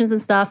registrations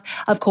and stuff.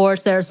 Of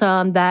course, there are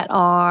some that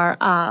are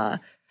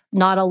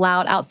not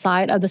allowed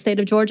outside of the state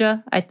of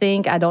Georgia, I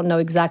think. I don't know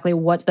exactly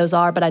what those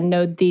are, but I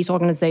know these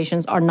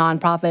organizations are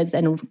nonprofits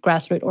and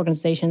grassroots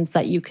organizations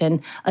that you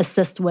can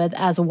assist with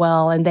as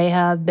well. And they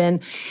have been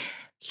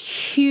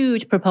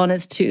huge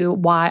proponents to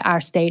why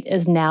our state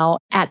is now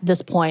at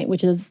this point,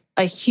 which is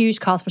a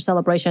huge cause for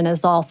celebration.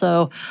 It's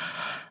also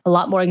a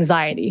lot more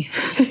anxiety.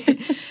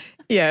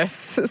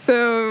 Yes.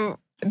 So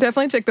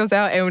definitely check those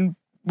out. And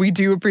we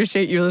do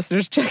appreciate you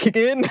listeners checking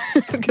in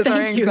because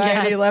our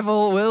anxiety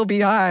level will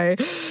be high.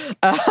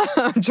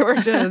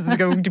 Georgia is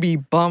going to be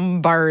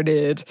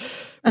bombarded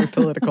with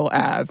political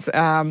ads.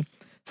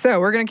 So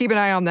we're going to keep an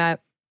eye on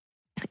that.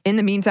 In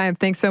the meantime,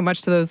 thanks so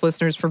much to those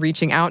listeners for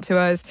reaching out to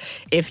us.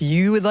 If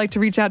you would like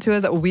to reach out to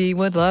us, we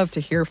would love to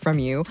hear from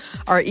you.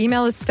 Our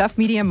email is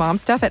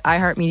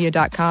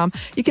stuffmediamomstuff@iheartmedia.com.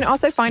 You can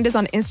also find us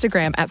on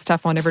Instagram at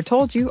Stuff Mom Never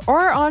Told You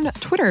or on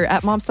Twitter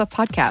at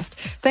MomStuffPodcast.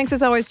 Thanks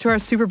as always to our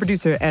super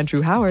producer,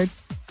 Andrew Howard.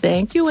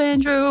 Thank you,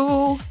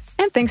 Andrew.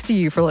 And thanks to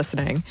you for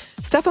listening.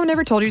 Stuff Mom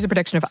Never Told You is a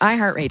production of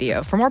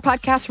iHeartRadio. For more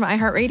podcasts from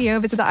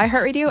iHeartRadio, visit the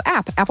iHeartRadio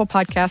app, Apple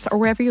Podcasts, or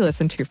wherever you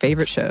listen to your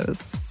favorite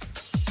shows.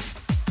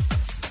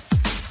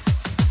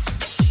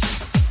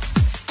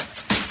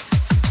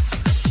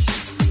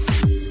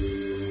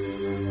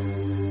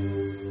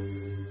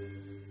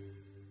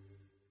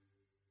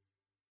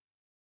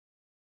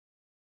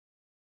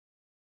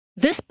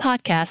 This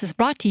podcast is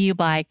brought to you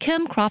by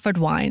Kim Crawford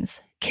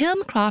Wines.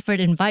 Kim Crawford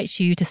invites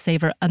you to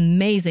savor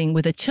amazing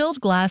with a chilled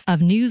glass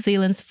of New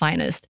Zealand's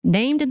finest,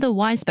 named in the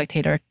Wine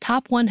Spectator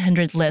Top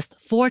 100 list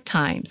 4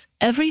 times.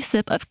 Every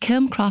sip of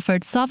Kim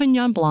Crawford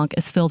Sauvignon Blanc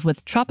is filled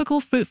with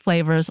tropical fruit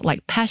flavors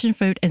like passion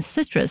fruit and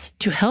citrus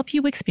to help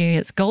you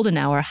experience golden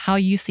hour how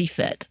you see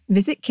fit.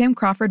 Visit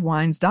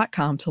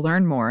KimCrawfordWines.com to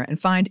learn more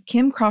and find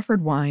Kim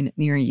Crawford wine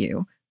near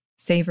you.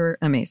 Savor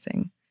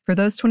amazing. For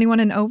those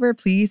 21 and over,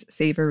 please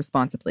savor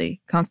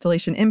responsibly.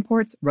 Constellation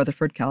Imports,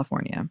 Rutherford,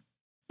 California.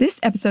 This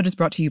episode is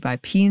brought to you by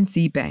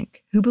PNC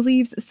Bank, who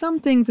believes some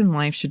things in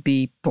life should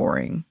be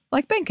boring,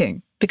 like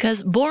banking.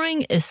 Because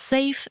boring is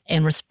safe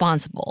and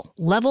responsible,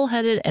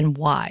 level-headed and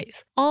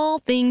wise. All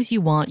things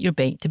you want your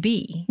bank to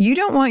be. You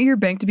don't want your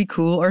bank to be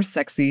cool or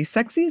sexy.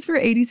 Sexy is for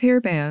 80s hair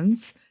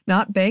bands,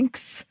 not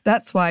banks.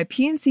 That's why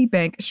PNC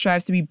Bank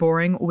strives to be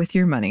boring with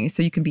your money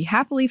so you can be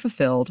happily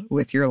fulfilled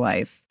with your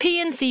life.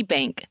 PNC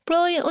Bank,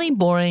 brilliantly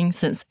boring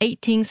since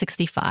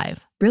 1865.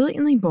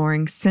 Brilliantly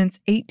Boring Since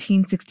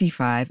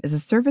 1865 is a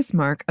service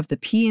mark of the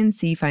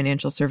PNC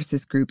Financial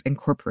Services Group,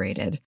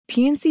 Incorporated.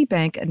 PNC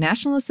Bank, a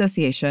National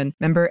Association,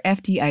 member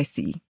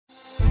FDIC.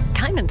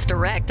 Diamonds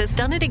Direct has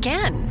done it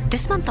again.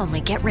 This month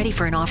only, get ready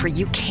for an offer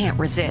you can't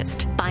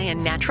resist. Buy a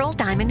natural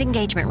diamond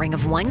engagement ring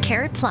of 1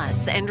 carat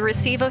plus and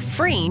receive a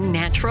free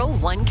natural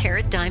 1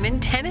 carat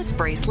diamond tennis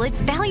bracelet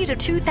valued at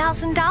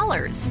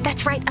 $2,000.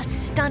 That's right, a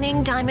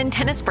stunning diamond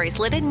tennis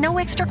bracelet at no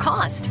extra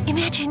cost.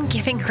 Imagine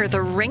giving her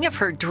the ring of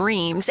her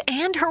dreams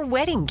and her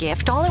wedding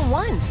gift all at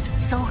once.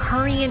 So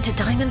hurry into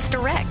Diamonds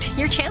Direct.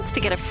 Your chance to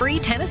get a free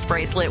tennis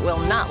bracelet will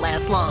not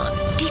last long.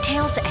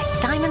 Details at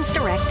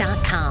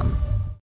diamondsdirect.com.